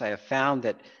experience, I have found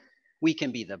that we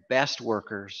can be the best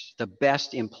workers, the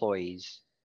best employees,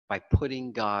 by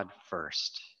putting God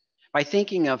first, by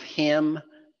thinking of him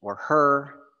or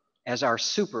her as our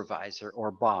supervisor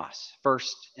or boss,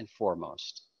 first and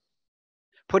foremost.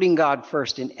 Putting God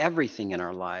first in everything in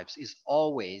our lives is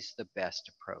always the best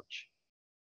approach.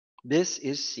 This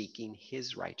is seeking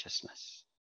his righteousness.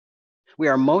 We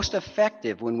are most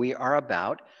effective when we are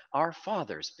about our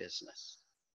Father's business,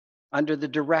 under the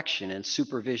direction and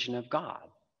supervision of God,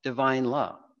 divine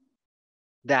love.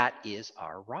 That is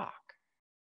our rock.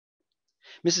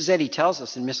 Mrs. Eddy tells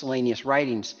us in Miscellaneous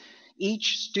Writings,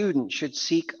 each student should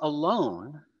seek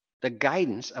alone the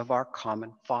guidance of our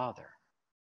common Father,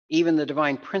 even the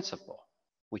divine principle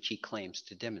which he claims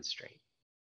to demonstrate.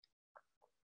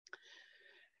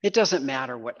 It doesn't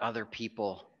matter what other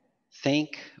people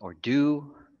think or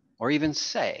do or even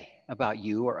say about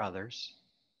you or others.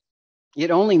 It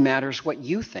only matters what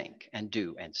you think and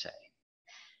do and say.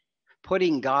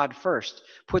 Putting God first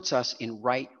puts us in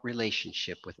right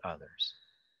relationship with others.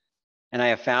 And I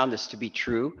have found this to be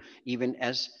true even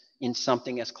as in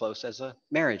something as close as a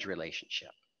marriage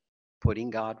relationship,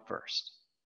 putting God first.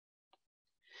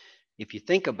 If you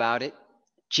think about it,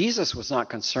 Jesus was not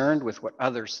concerned with what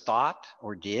others thought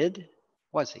or did,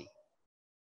 was he?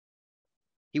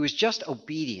 He was just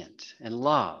obedient and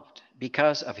loved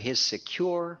because of his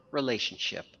secure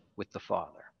relationship with the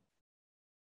Father.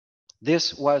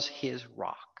 This was his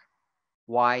rock,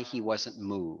 why he wasn't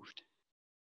moved.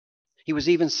 He was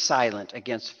even silent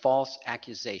against false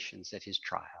accusations at his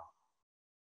trial.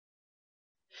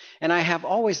 And I have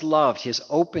always loved his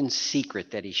open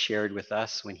secret that he shared with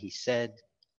us when he said,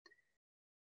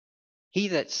 "He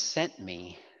that sent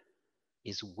me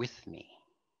is with me.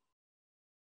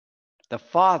 The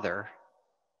Father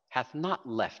hath not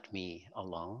left me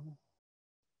alone,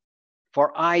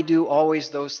 for I do always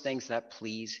those things that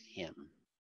please him."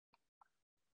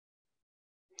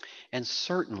 And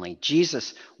certainly,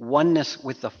 Jesus' oneness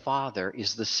with the Father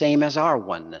is the same as our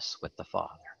oneness with the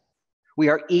Father. We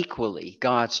are equally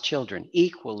God's children,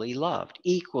 equally loved,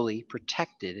 equally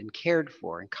protected and cared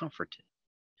for and comforted.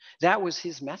 That was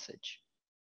his message.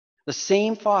 The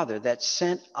same Father that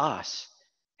sent us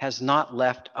has not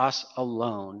left us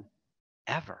alone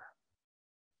ever.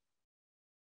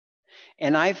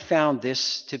 And I've found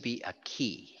this to be a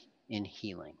key in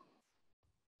healing.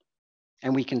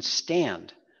 And we can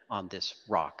stand on this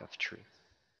rock of truth.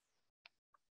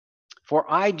 For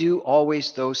I do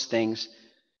always those things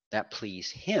that please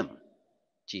him,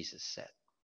 Jesus said.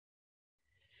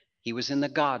 He was in the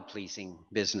God-pleasing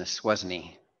business, wasn't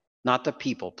he? Not the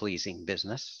people-pleasing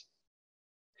business.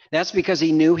 That's because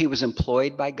he knew he was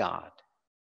employed by God.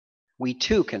 We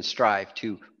too can strive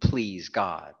to please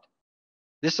God.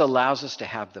 This allows us to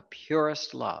have the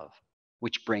purest love,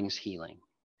 which brings healing.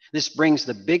 This brings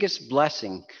the biggest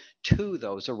blessing to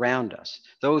those around us,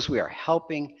 those we are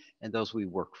helping and those we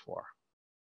work for.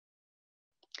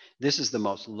 This is the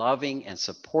most loving and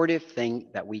supportive thing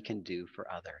that we can do for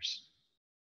others.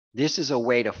 This is a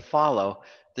way to follow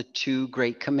the two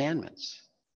great commandments,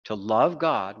 to love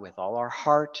God with all our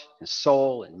heart and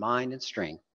soul and mind and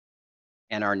strength,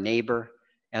 and our neighbor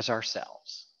as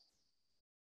ourselves,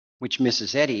 which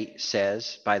Mrs. Eddy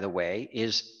says, by the way,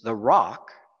 is the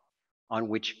rock on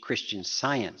which Christian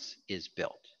Science is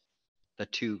built, the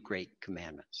two great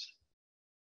commandments.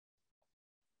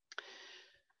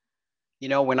 You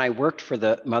know, when I worked for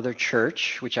the Mother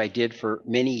Church, which I did for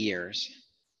many years,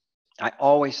 I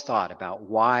always thought about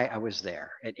why I was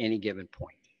there at any given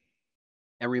point,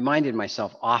 and reminded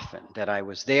myself often that I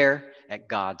was there at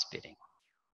God's bidding.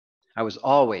 I was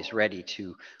always ready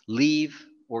to leave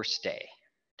or stay,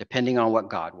 depending on what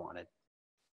God wanted.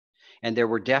 And there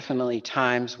were definitely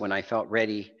times when I felt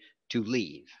ready to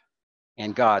leave,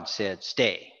 and God said,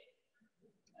 "Stay,"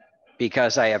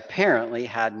 because I apparently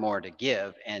had more to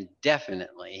give and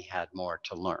definitely had more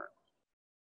to learn.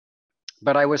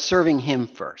 But I was serving him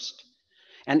first.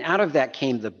 And out of that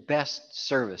came the best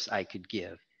service I could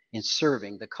give in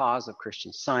serving the cause of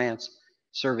Christian Science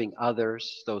serving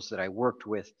others, those that I worked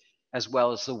with, as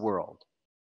well as the world.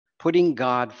 Putting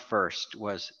God first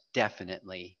was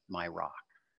definitely my rock.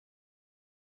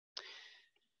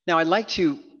 Now, I'd like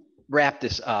to wrap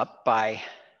this up by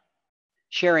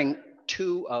sharing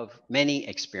two of many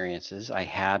experiences I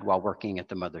had while working at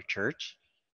the Mother Church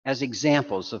as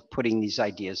examples of putting these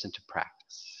ideas into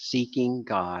practice, seeking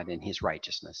God and his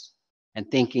righteousness, and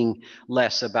thinking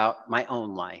less about my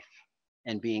own life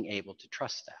and being able to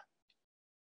trust that.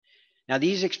 Now,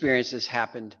 these experiences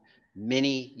happened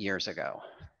many years ago,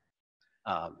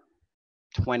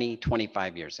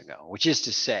 25 years ago, which is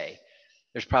to say,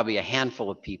 there's probably a handful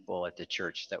of people at the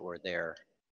church that were there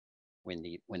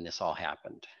when this all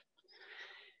happened.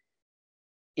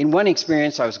 In one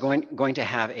experience, I was going to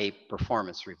have a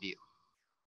performance review.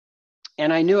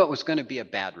 And I knew it was going to be a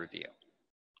bad review.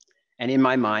 And in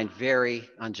my mind, very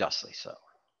unjustly so.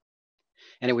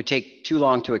 And it would take too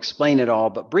long to explain it all,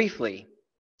 but briefly,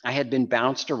 I had been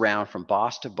bounced around from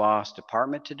boss to boss,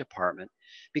 department to department,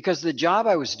 because the job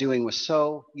I was doing was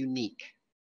so unique,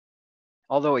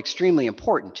 although extremely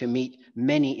important to meet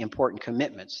many important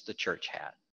commitments the church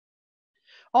had.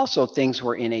 Also, things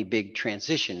were in a big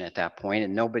transition at that point,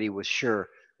 and nobody was sure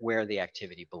where the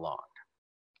activity belonged.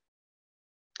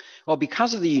 Well,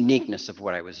 because of the uniqueness of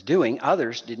what I was doing,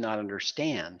 others did not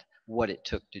understand what it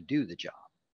took to do the job.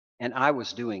 And I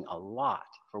was doing a lot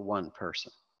for one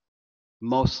person,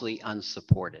 mostly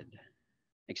unsupported,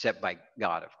 except by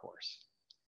God, of course.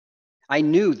 I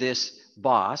knew this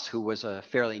boss, who was a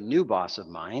fairly new boss of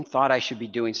mine, thought I should be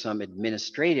doing some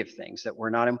administrative things that were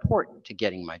not important to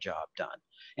getting my job done.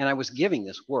 And I was giving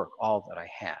this work all that I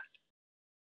had.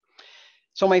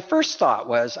 So my first thought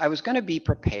was I was going to be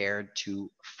prepared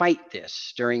to fight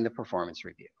this during the performance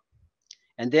review,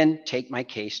 and then take my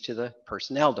case to the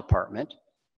personnel department,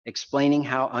 explaining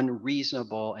how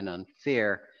unreasonable and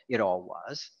unfair it all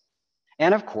was,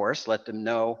 and of course, let them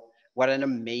know what an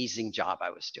amazing job I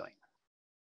was doing.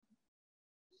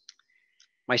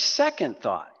 My second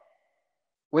thought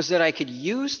was that I could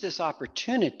use this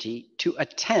opportunity to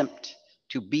attempt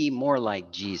to be more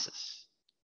like Jesus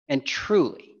and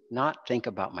truly not think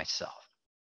about myself,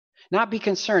 not be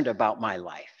concerned about my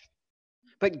life,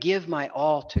 but give my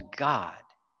all to God,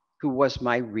 who was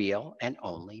my real and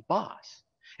only boss,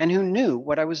 and who knew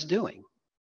what I was doing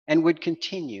and would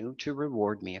continue to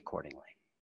reward me accordingly.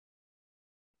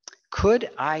 Could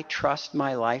I trust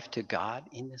my life to God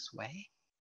in this way?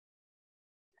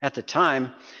 At the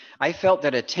time, I felt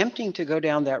that attempting to go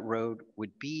down that road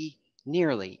would be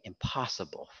nearly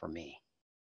impossible for me.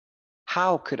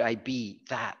 How could I be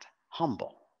that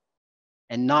humble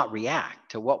and not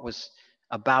react to what was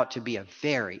about to be a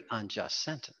very unjust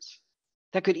sentence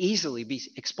that could easily be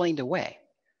explained away,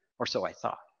 or so I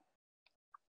thought.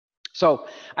 So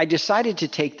I decided to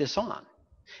take this on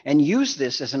and use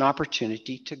this as an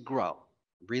opportunity to grow,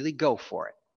 really go for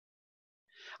it.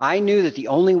 I knew that the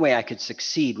only way I could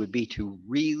succeed would be to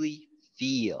really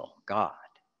feel God,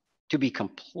 to be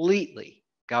completely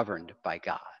governed by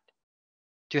God,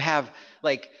 to have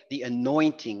like the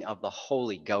anointing of the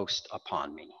Holy Ghost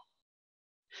upon me.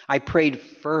 I prayed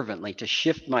fervently to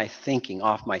shift my thinking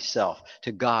off myself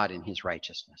to God and his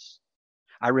righteousness.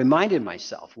 I reminded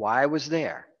myself why I was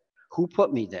there, who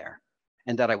put me there,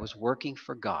 and that I was working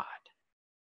for God.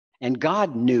 And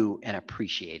God knew and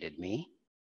appreciated me,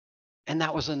 and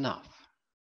that was enough.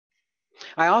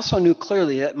 I also knew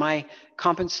clearly that my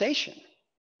compensation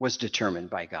was determined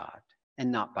by God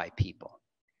and not by people.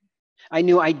 I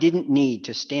knew I didn't need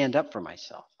to stand up for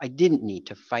myself. I didn't need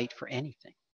to fight for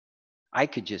anything. I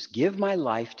could just give my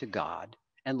life to God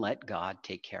and let God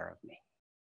take care of me.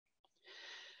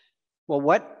 Well,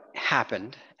 what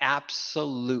happened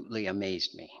absolutely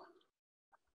amazed me.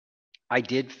 I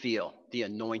did feel the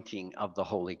anointing of the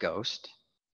Holy Ghost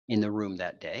in the room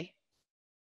that day.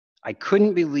 I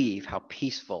couldn't believe how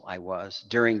peaceful I was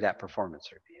during that performance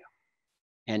review.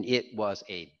 And it was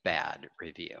a bad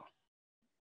review.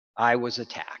 I was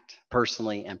attacked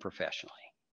personally and professionally.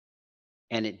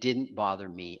 And it didn't bother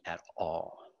me at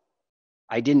all.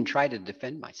 I didn't try to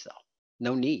defend myself.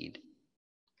 No need.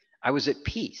 I was at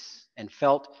peace and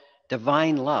felt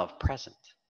divine love present.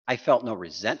 I felt no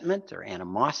resentment or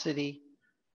animosity,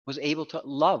 was able to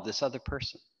love this other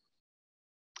person.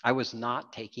 I was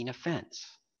not taking offense.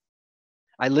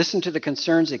 I listened to the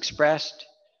concerns expressed,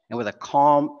 and with a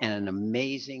calm and an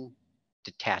amazing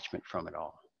detachment from it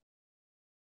all.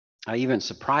 I even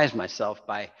surprised myself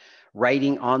by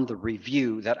writing on the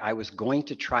review that I was going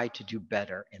to try to do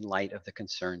better in light of the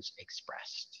concerns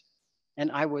expressed.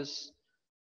 And I was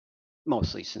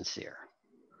mostly sincere.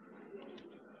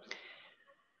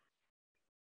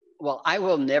 Well, I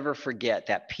will never forget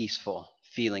that peaceful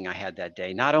feeling I had that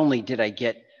day. Not only did I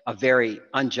get a very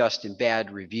unjust and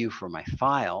bad review for my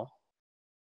file,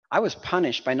 I was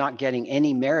punished by not getting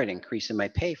any merit increase in my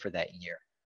pay for that year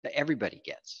that everybody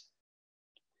gets.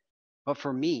 But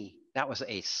for me, that was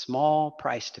a small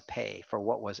price to pay for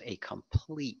what was a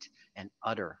complete and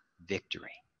utter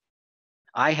victory.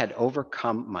 I had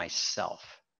overcome myself,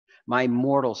 my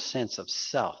mortal sense of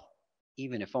self,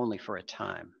 even if only for a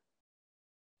time.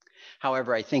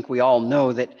 However, I think we all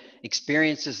know that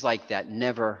experiences like that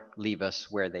never leave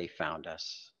us where they found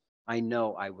us. I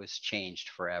know I was changed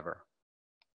forever.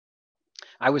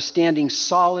 I was standing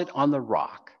solid on the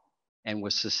rock and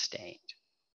was sustained.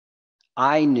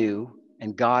 I knew,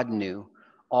 and God knew,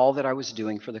 all that I was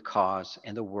doing for the cause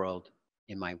and the world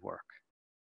in my work,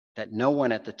 that no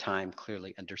one at the time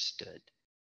clearly understood,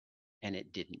 and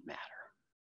it didn't matter.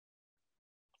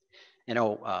 And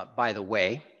by the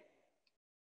way,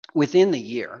 within the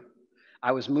year,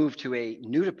 I was moved to a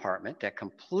new department that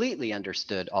completely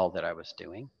understood all that I was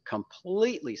doing,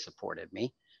 completely supported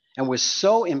me, and was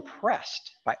so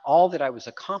impressed by all that I was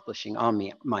accomplishing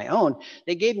on my own,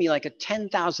 they gave me like a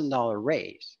 $10,000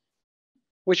 raise,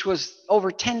 which was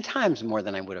over 10 times more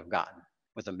than I would have gotten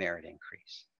with a merit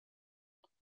increase.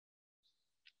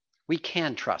 We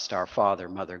can trust our Father,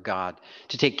 Mother, God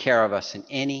to take care of us in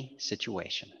any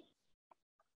situation.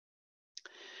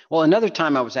 Well, another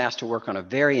time I was asked to work on a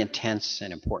very intense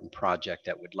and important project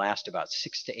that would last about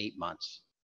 6 to 8 months.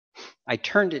 I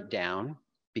turned it down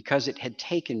because it had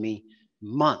taken me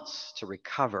months to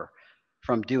recover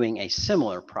from doing a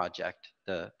similar project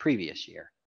the previous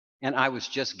year, and I was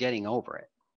just getting over it.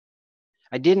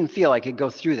 I didn't feel I could go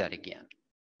through that again,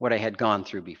 what I had gone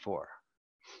through before.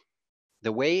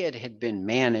 The way it had been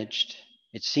managed,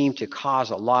 it seemed to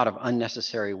cause a lot of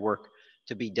unnecessary work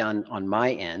to be done on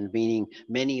my end, meaning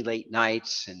many late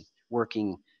nights and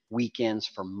working weekends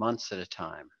for months at a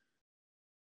time.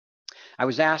 I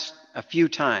was asked a few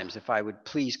times if I would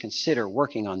please consider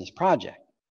working on this project.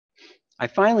 I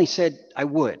finally said I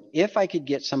would, if I could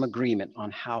get some agreement on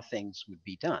how things would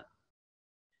be done.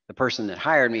 The person that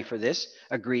hired me for this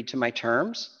agreed to my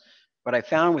terms, but I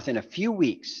found within a few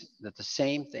weeks that the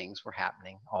same things were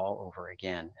happening all over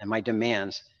again, and my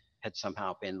demands had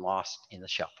somehow been lost in the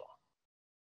shuffle.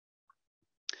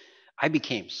 I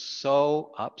became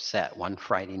so upset one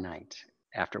Friday night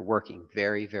after working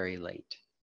very, very late,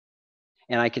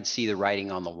 and I could see the writing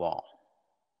on the wall.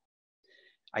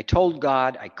 I told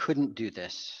God I couldn't do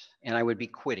this, and I would be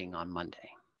quitting on Monday.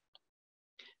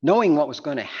 Knowing what was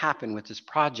going to happen with this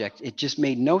project, it just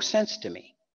made no sense to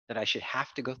me that I should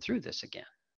have to go through this again.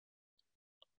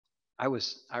 I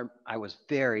was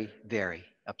very, very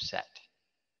upset,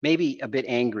 maybe a bit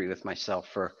angry with myself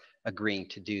for agreeing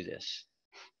to do this.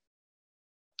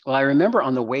 Well, I remember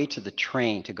on the way to the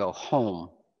train to go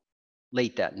home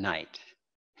late that night,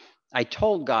 I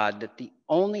told God that the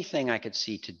only thing I could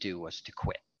see to do was to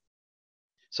quit.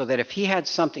 So that if he had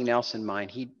something else in mind,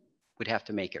 he would have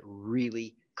to make it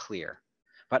really clear.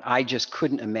 But I just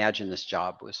couldn't imagine this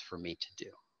job was for me to do.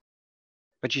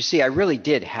 But you see, I really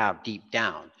did have deep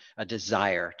down a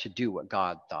desire to do what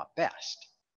God thought best,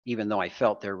 even though I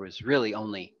felt there was really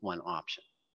only one option.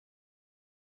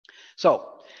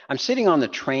 So I'm sitting on the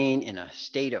train in a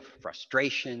state of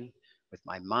frustration with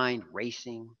my mind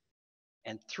racing.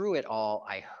 And through it all,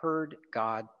 I heard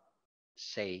God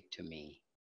say to me,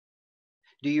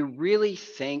 "Do you really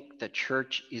think the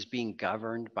church is being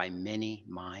governed by many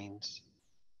minds?"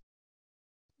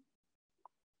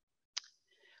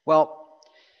 Well,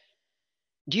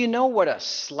 do you know what a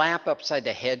slap upside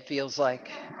the head feels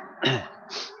like?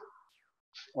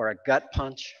 Or a gut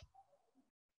punch?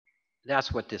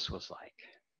 That's what this was like.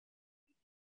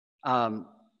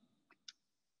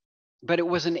 But it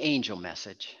was an angel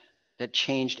message that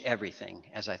changed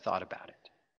everything as I thought about it.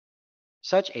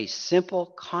 Such a simple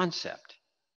concept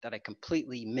that I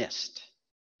completely missed.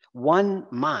 One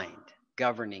mind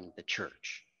governing the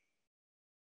church.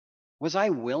 Was I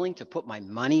willing to put my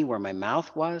money where my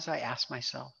mouth was? I asked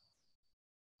myself.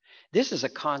 This is a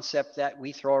concept that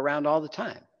we throw around all the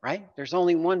time, right? There's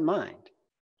only one mind.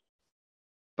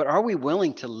 But are we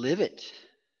willing to live it,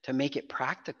 to make it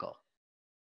practical?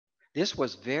 This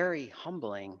was very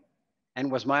humbling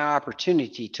and was my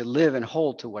opportunity to live and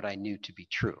hold to what I knew to be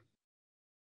true.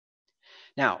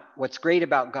 Now, what's great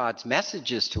about God's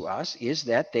messages to us is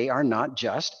that they are not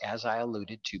just, as I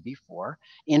alluded to before,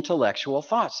 intellectual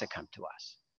thoughts that come to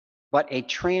us, but a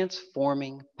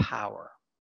transforming power.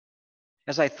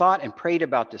 As I thought and prayed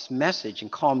about this message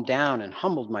and calmed down and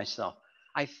humbled myself,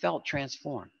 I felt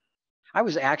transformed. I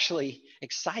was actually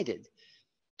excited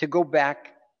to go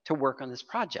back to work on this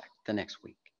project the next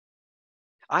week.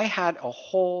 I had a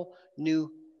whole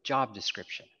new job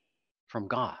description from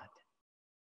God.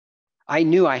 I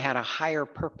knew I had a higher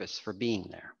purpose for being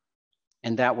there,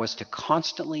 and that was to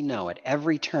constantly know at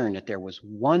every turn that there was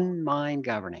one mind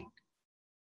governing.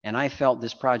 And I felt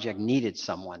this project needed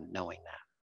someone knowing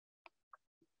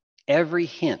that. Every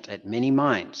hint at many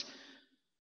minds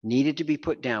needed to be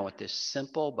put down with this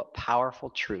simple but powerful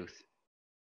truth.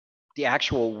 The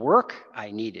actual work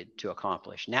I needed to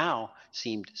accomplish now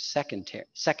seemed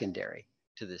secondary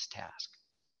to this task.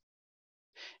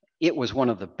 It was one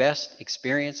of the best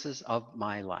experiences of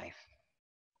my life.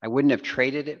 I wouldn't have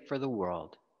traded it for the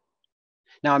world.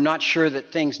 Now, I'm not sure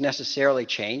that things necessarily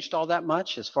changed all that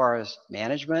much as far as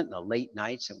management and the late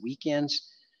nights and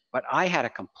weekends, but I had a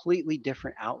completely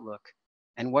different outlook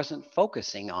and wasn't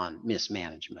focusing on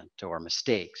mismanagement or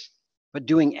mistakes, but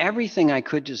doing everything I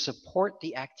could to support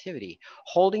the activity,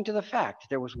 holding to the fact that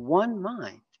there was one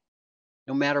mind,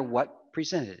 no matter what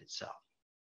presented itself.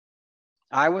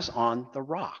 I was on the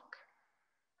rock.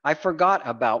 I forgot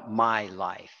about my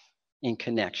life in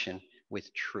connection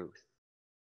with truth,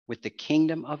 with the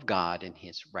kingdom of God and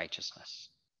his righteousness,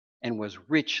 and was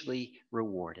richly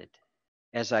rewarded,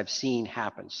 as I've seen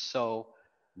happen so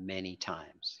many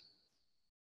times.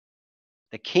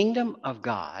 The kingdom of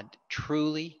God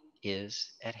truly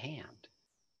is at hand.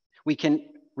 We can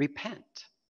repent,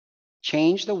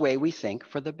 change the way we think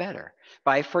for the better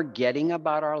by forgetting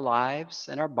about our lives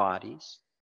and our bodies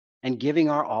and giving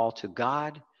our all to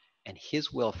God and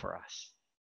his will for us.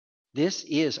 This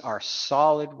is our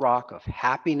solid rock of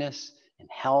happiness and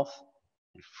health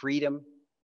and freedom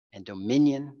and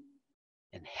dominion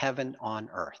and heaven on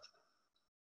earth.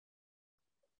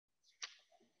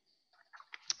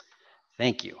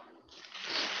 Thank you.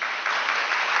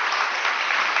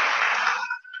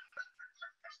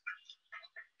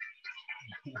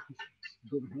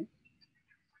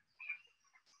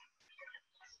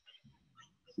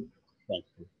 Thank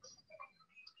you.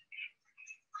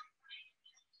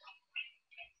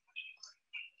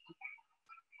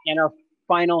 And our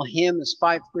final hymn is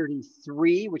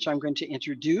 533, which I'm going to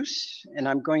introduce, and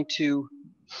I'm going to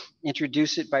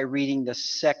introduce it by reading the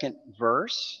second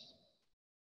verse.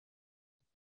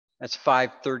 That's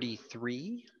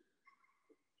 533.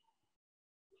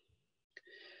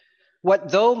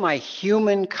 What though my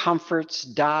human comforts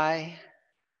die,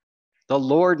 the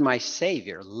Lord my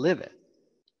Savior liveth.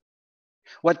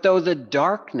 What though the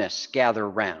darkness gather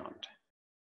round,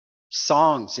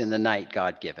 songs in the night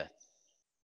God giveth.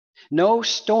 No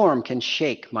storm can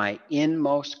shake my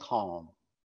inmost calm,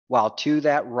 while to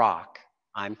that rock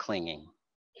I'm clinging.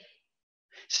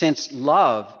 Since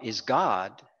love is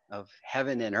God of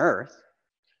heaven and earth,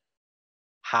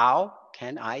 how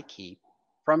can I keep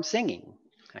from singing?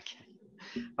 Okay.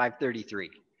 533.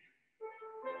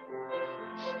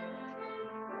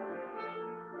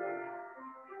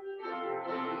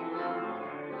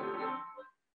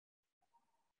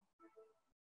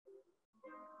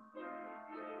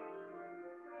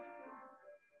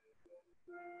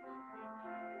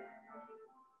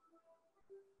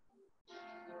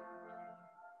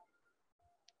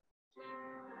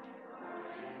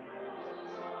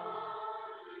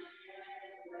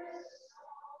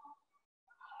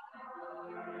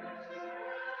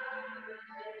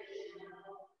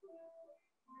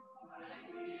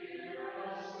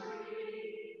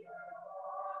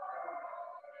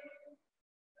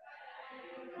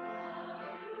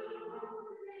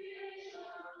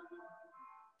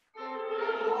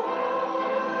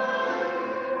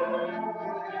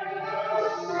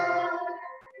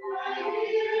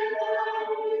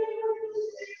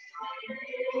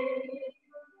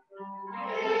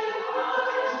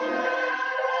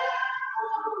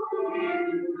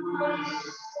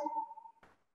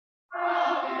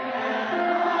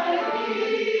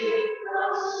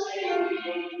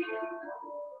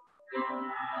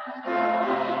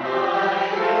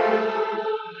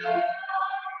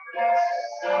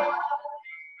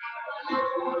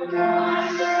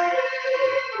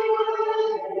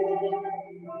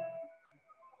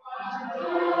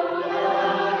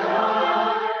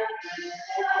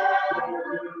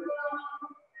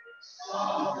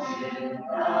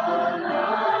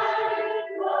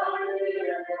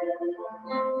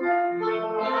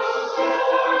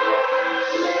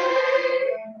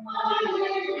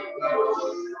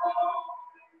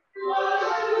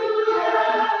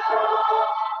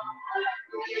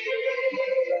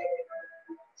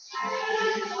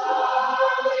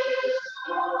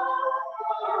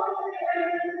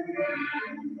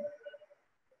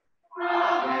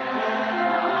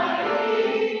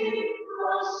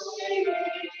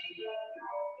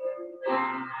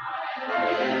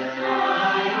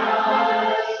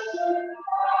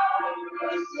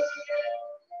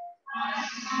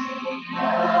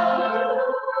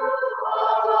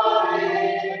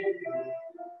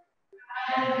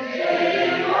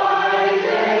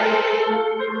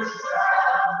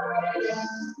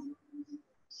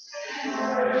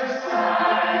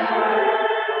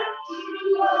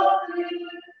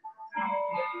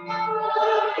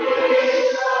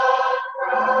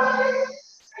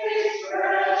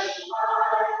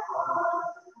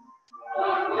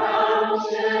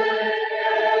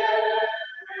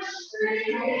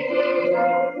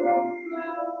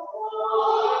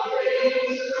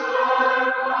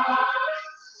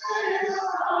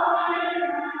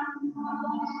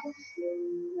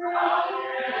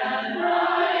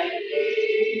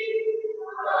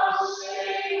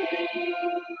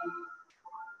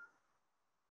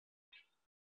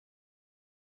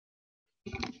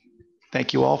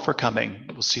 Thank you all for coming.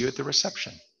 We'll see you at the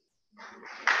reception.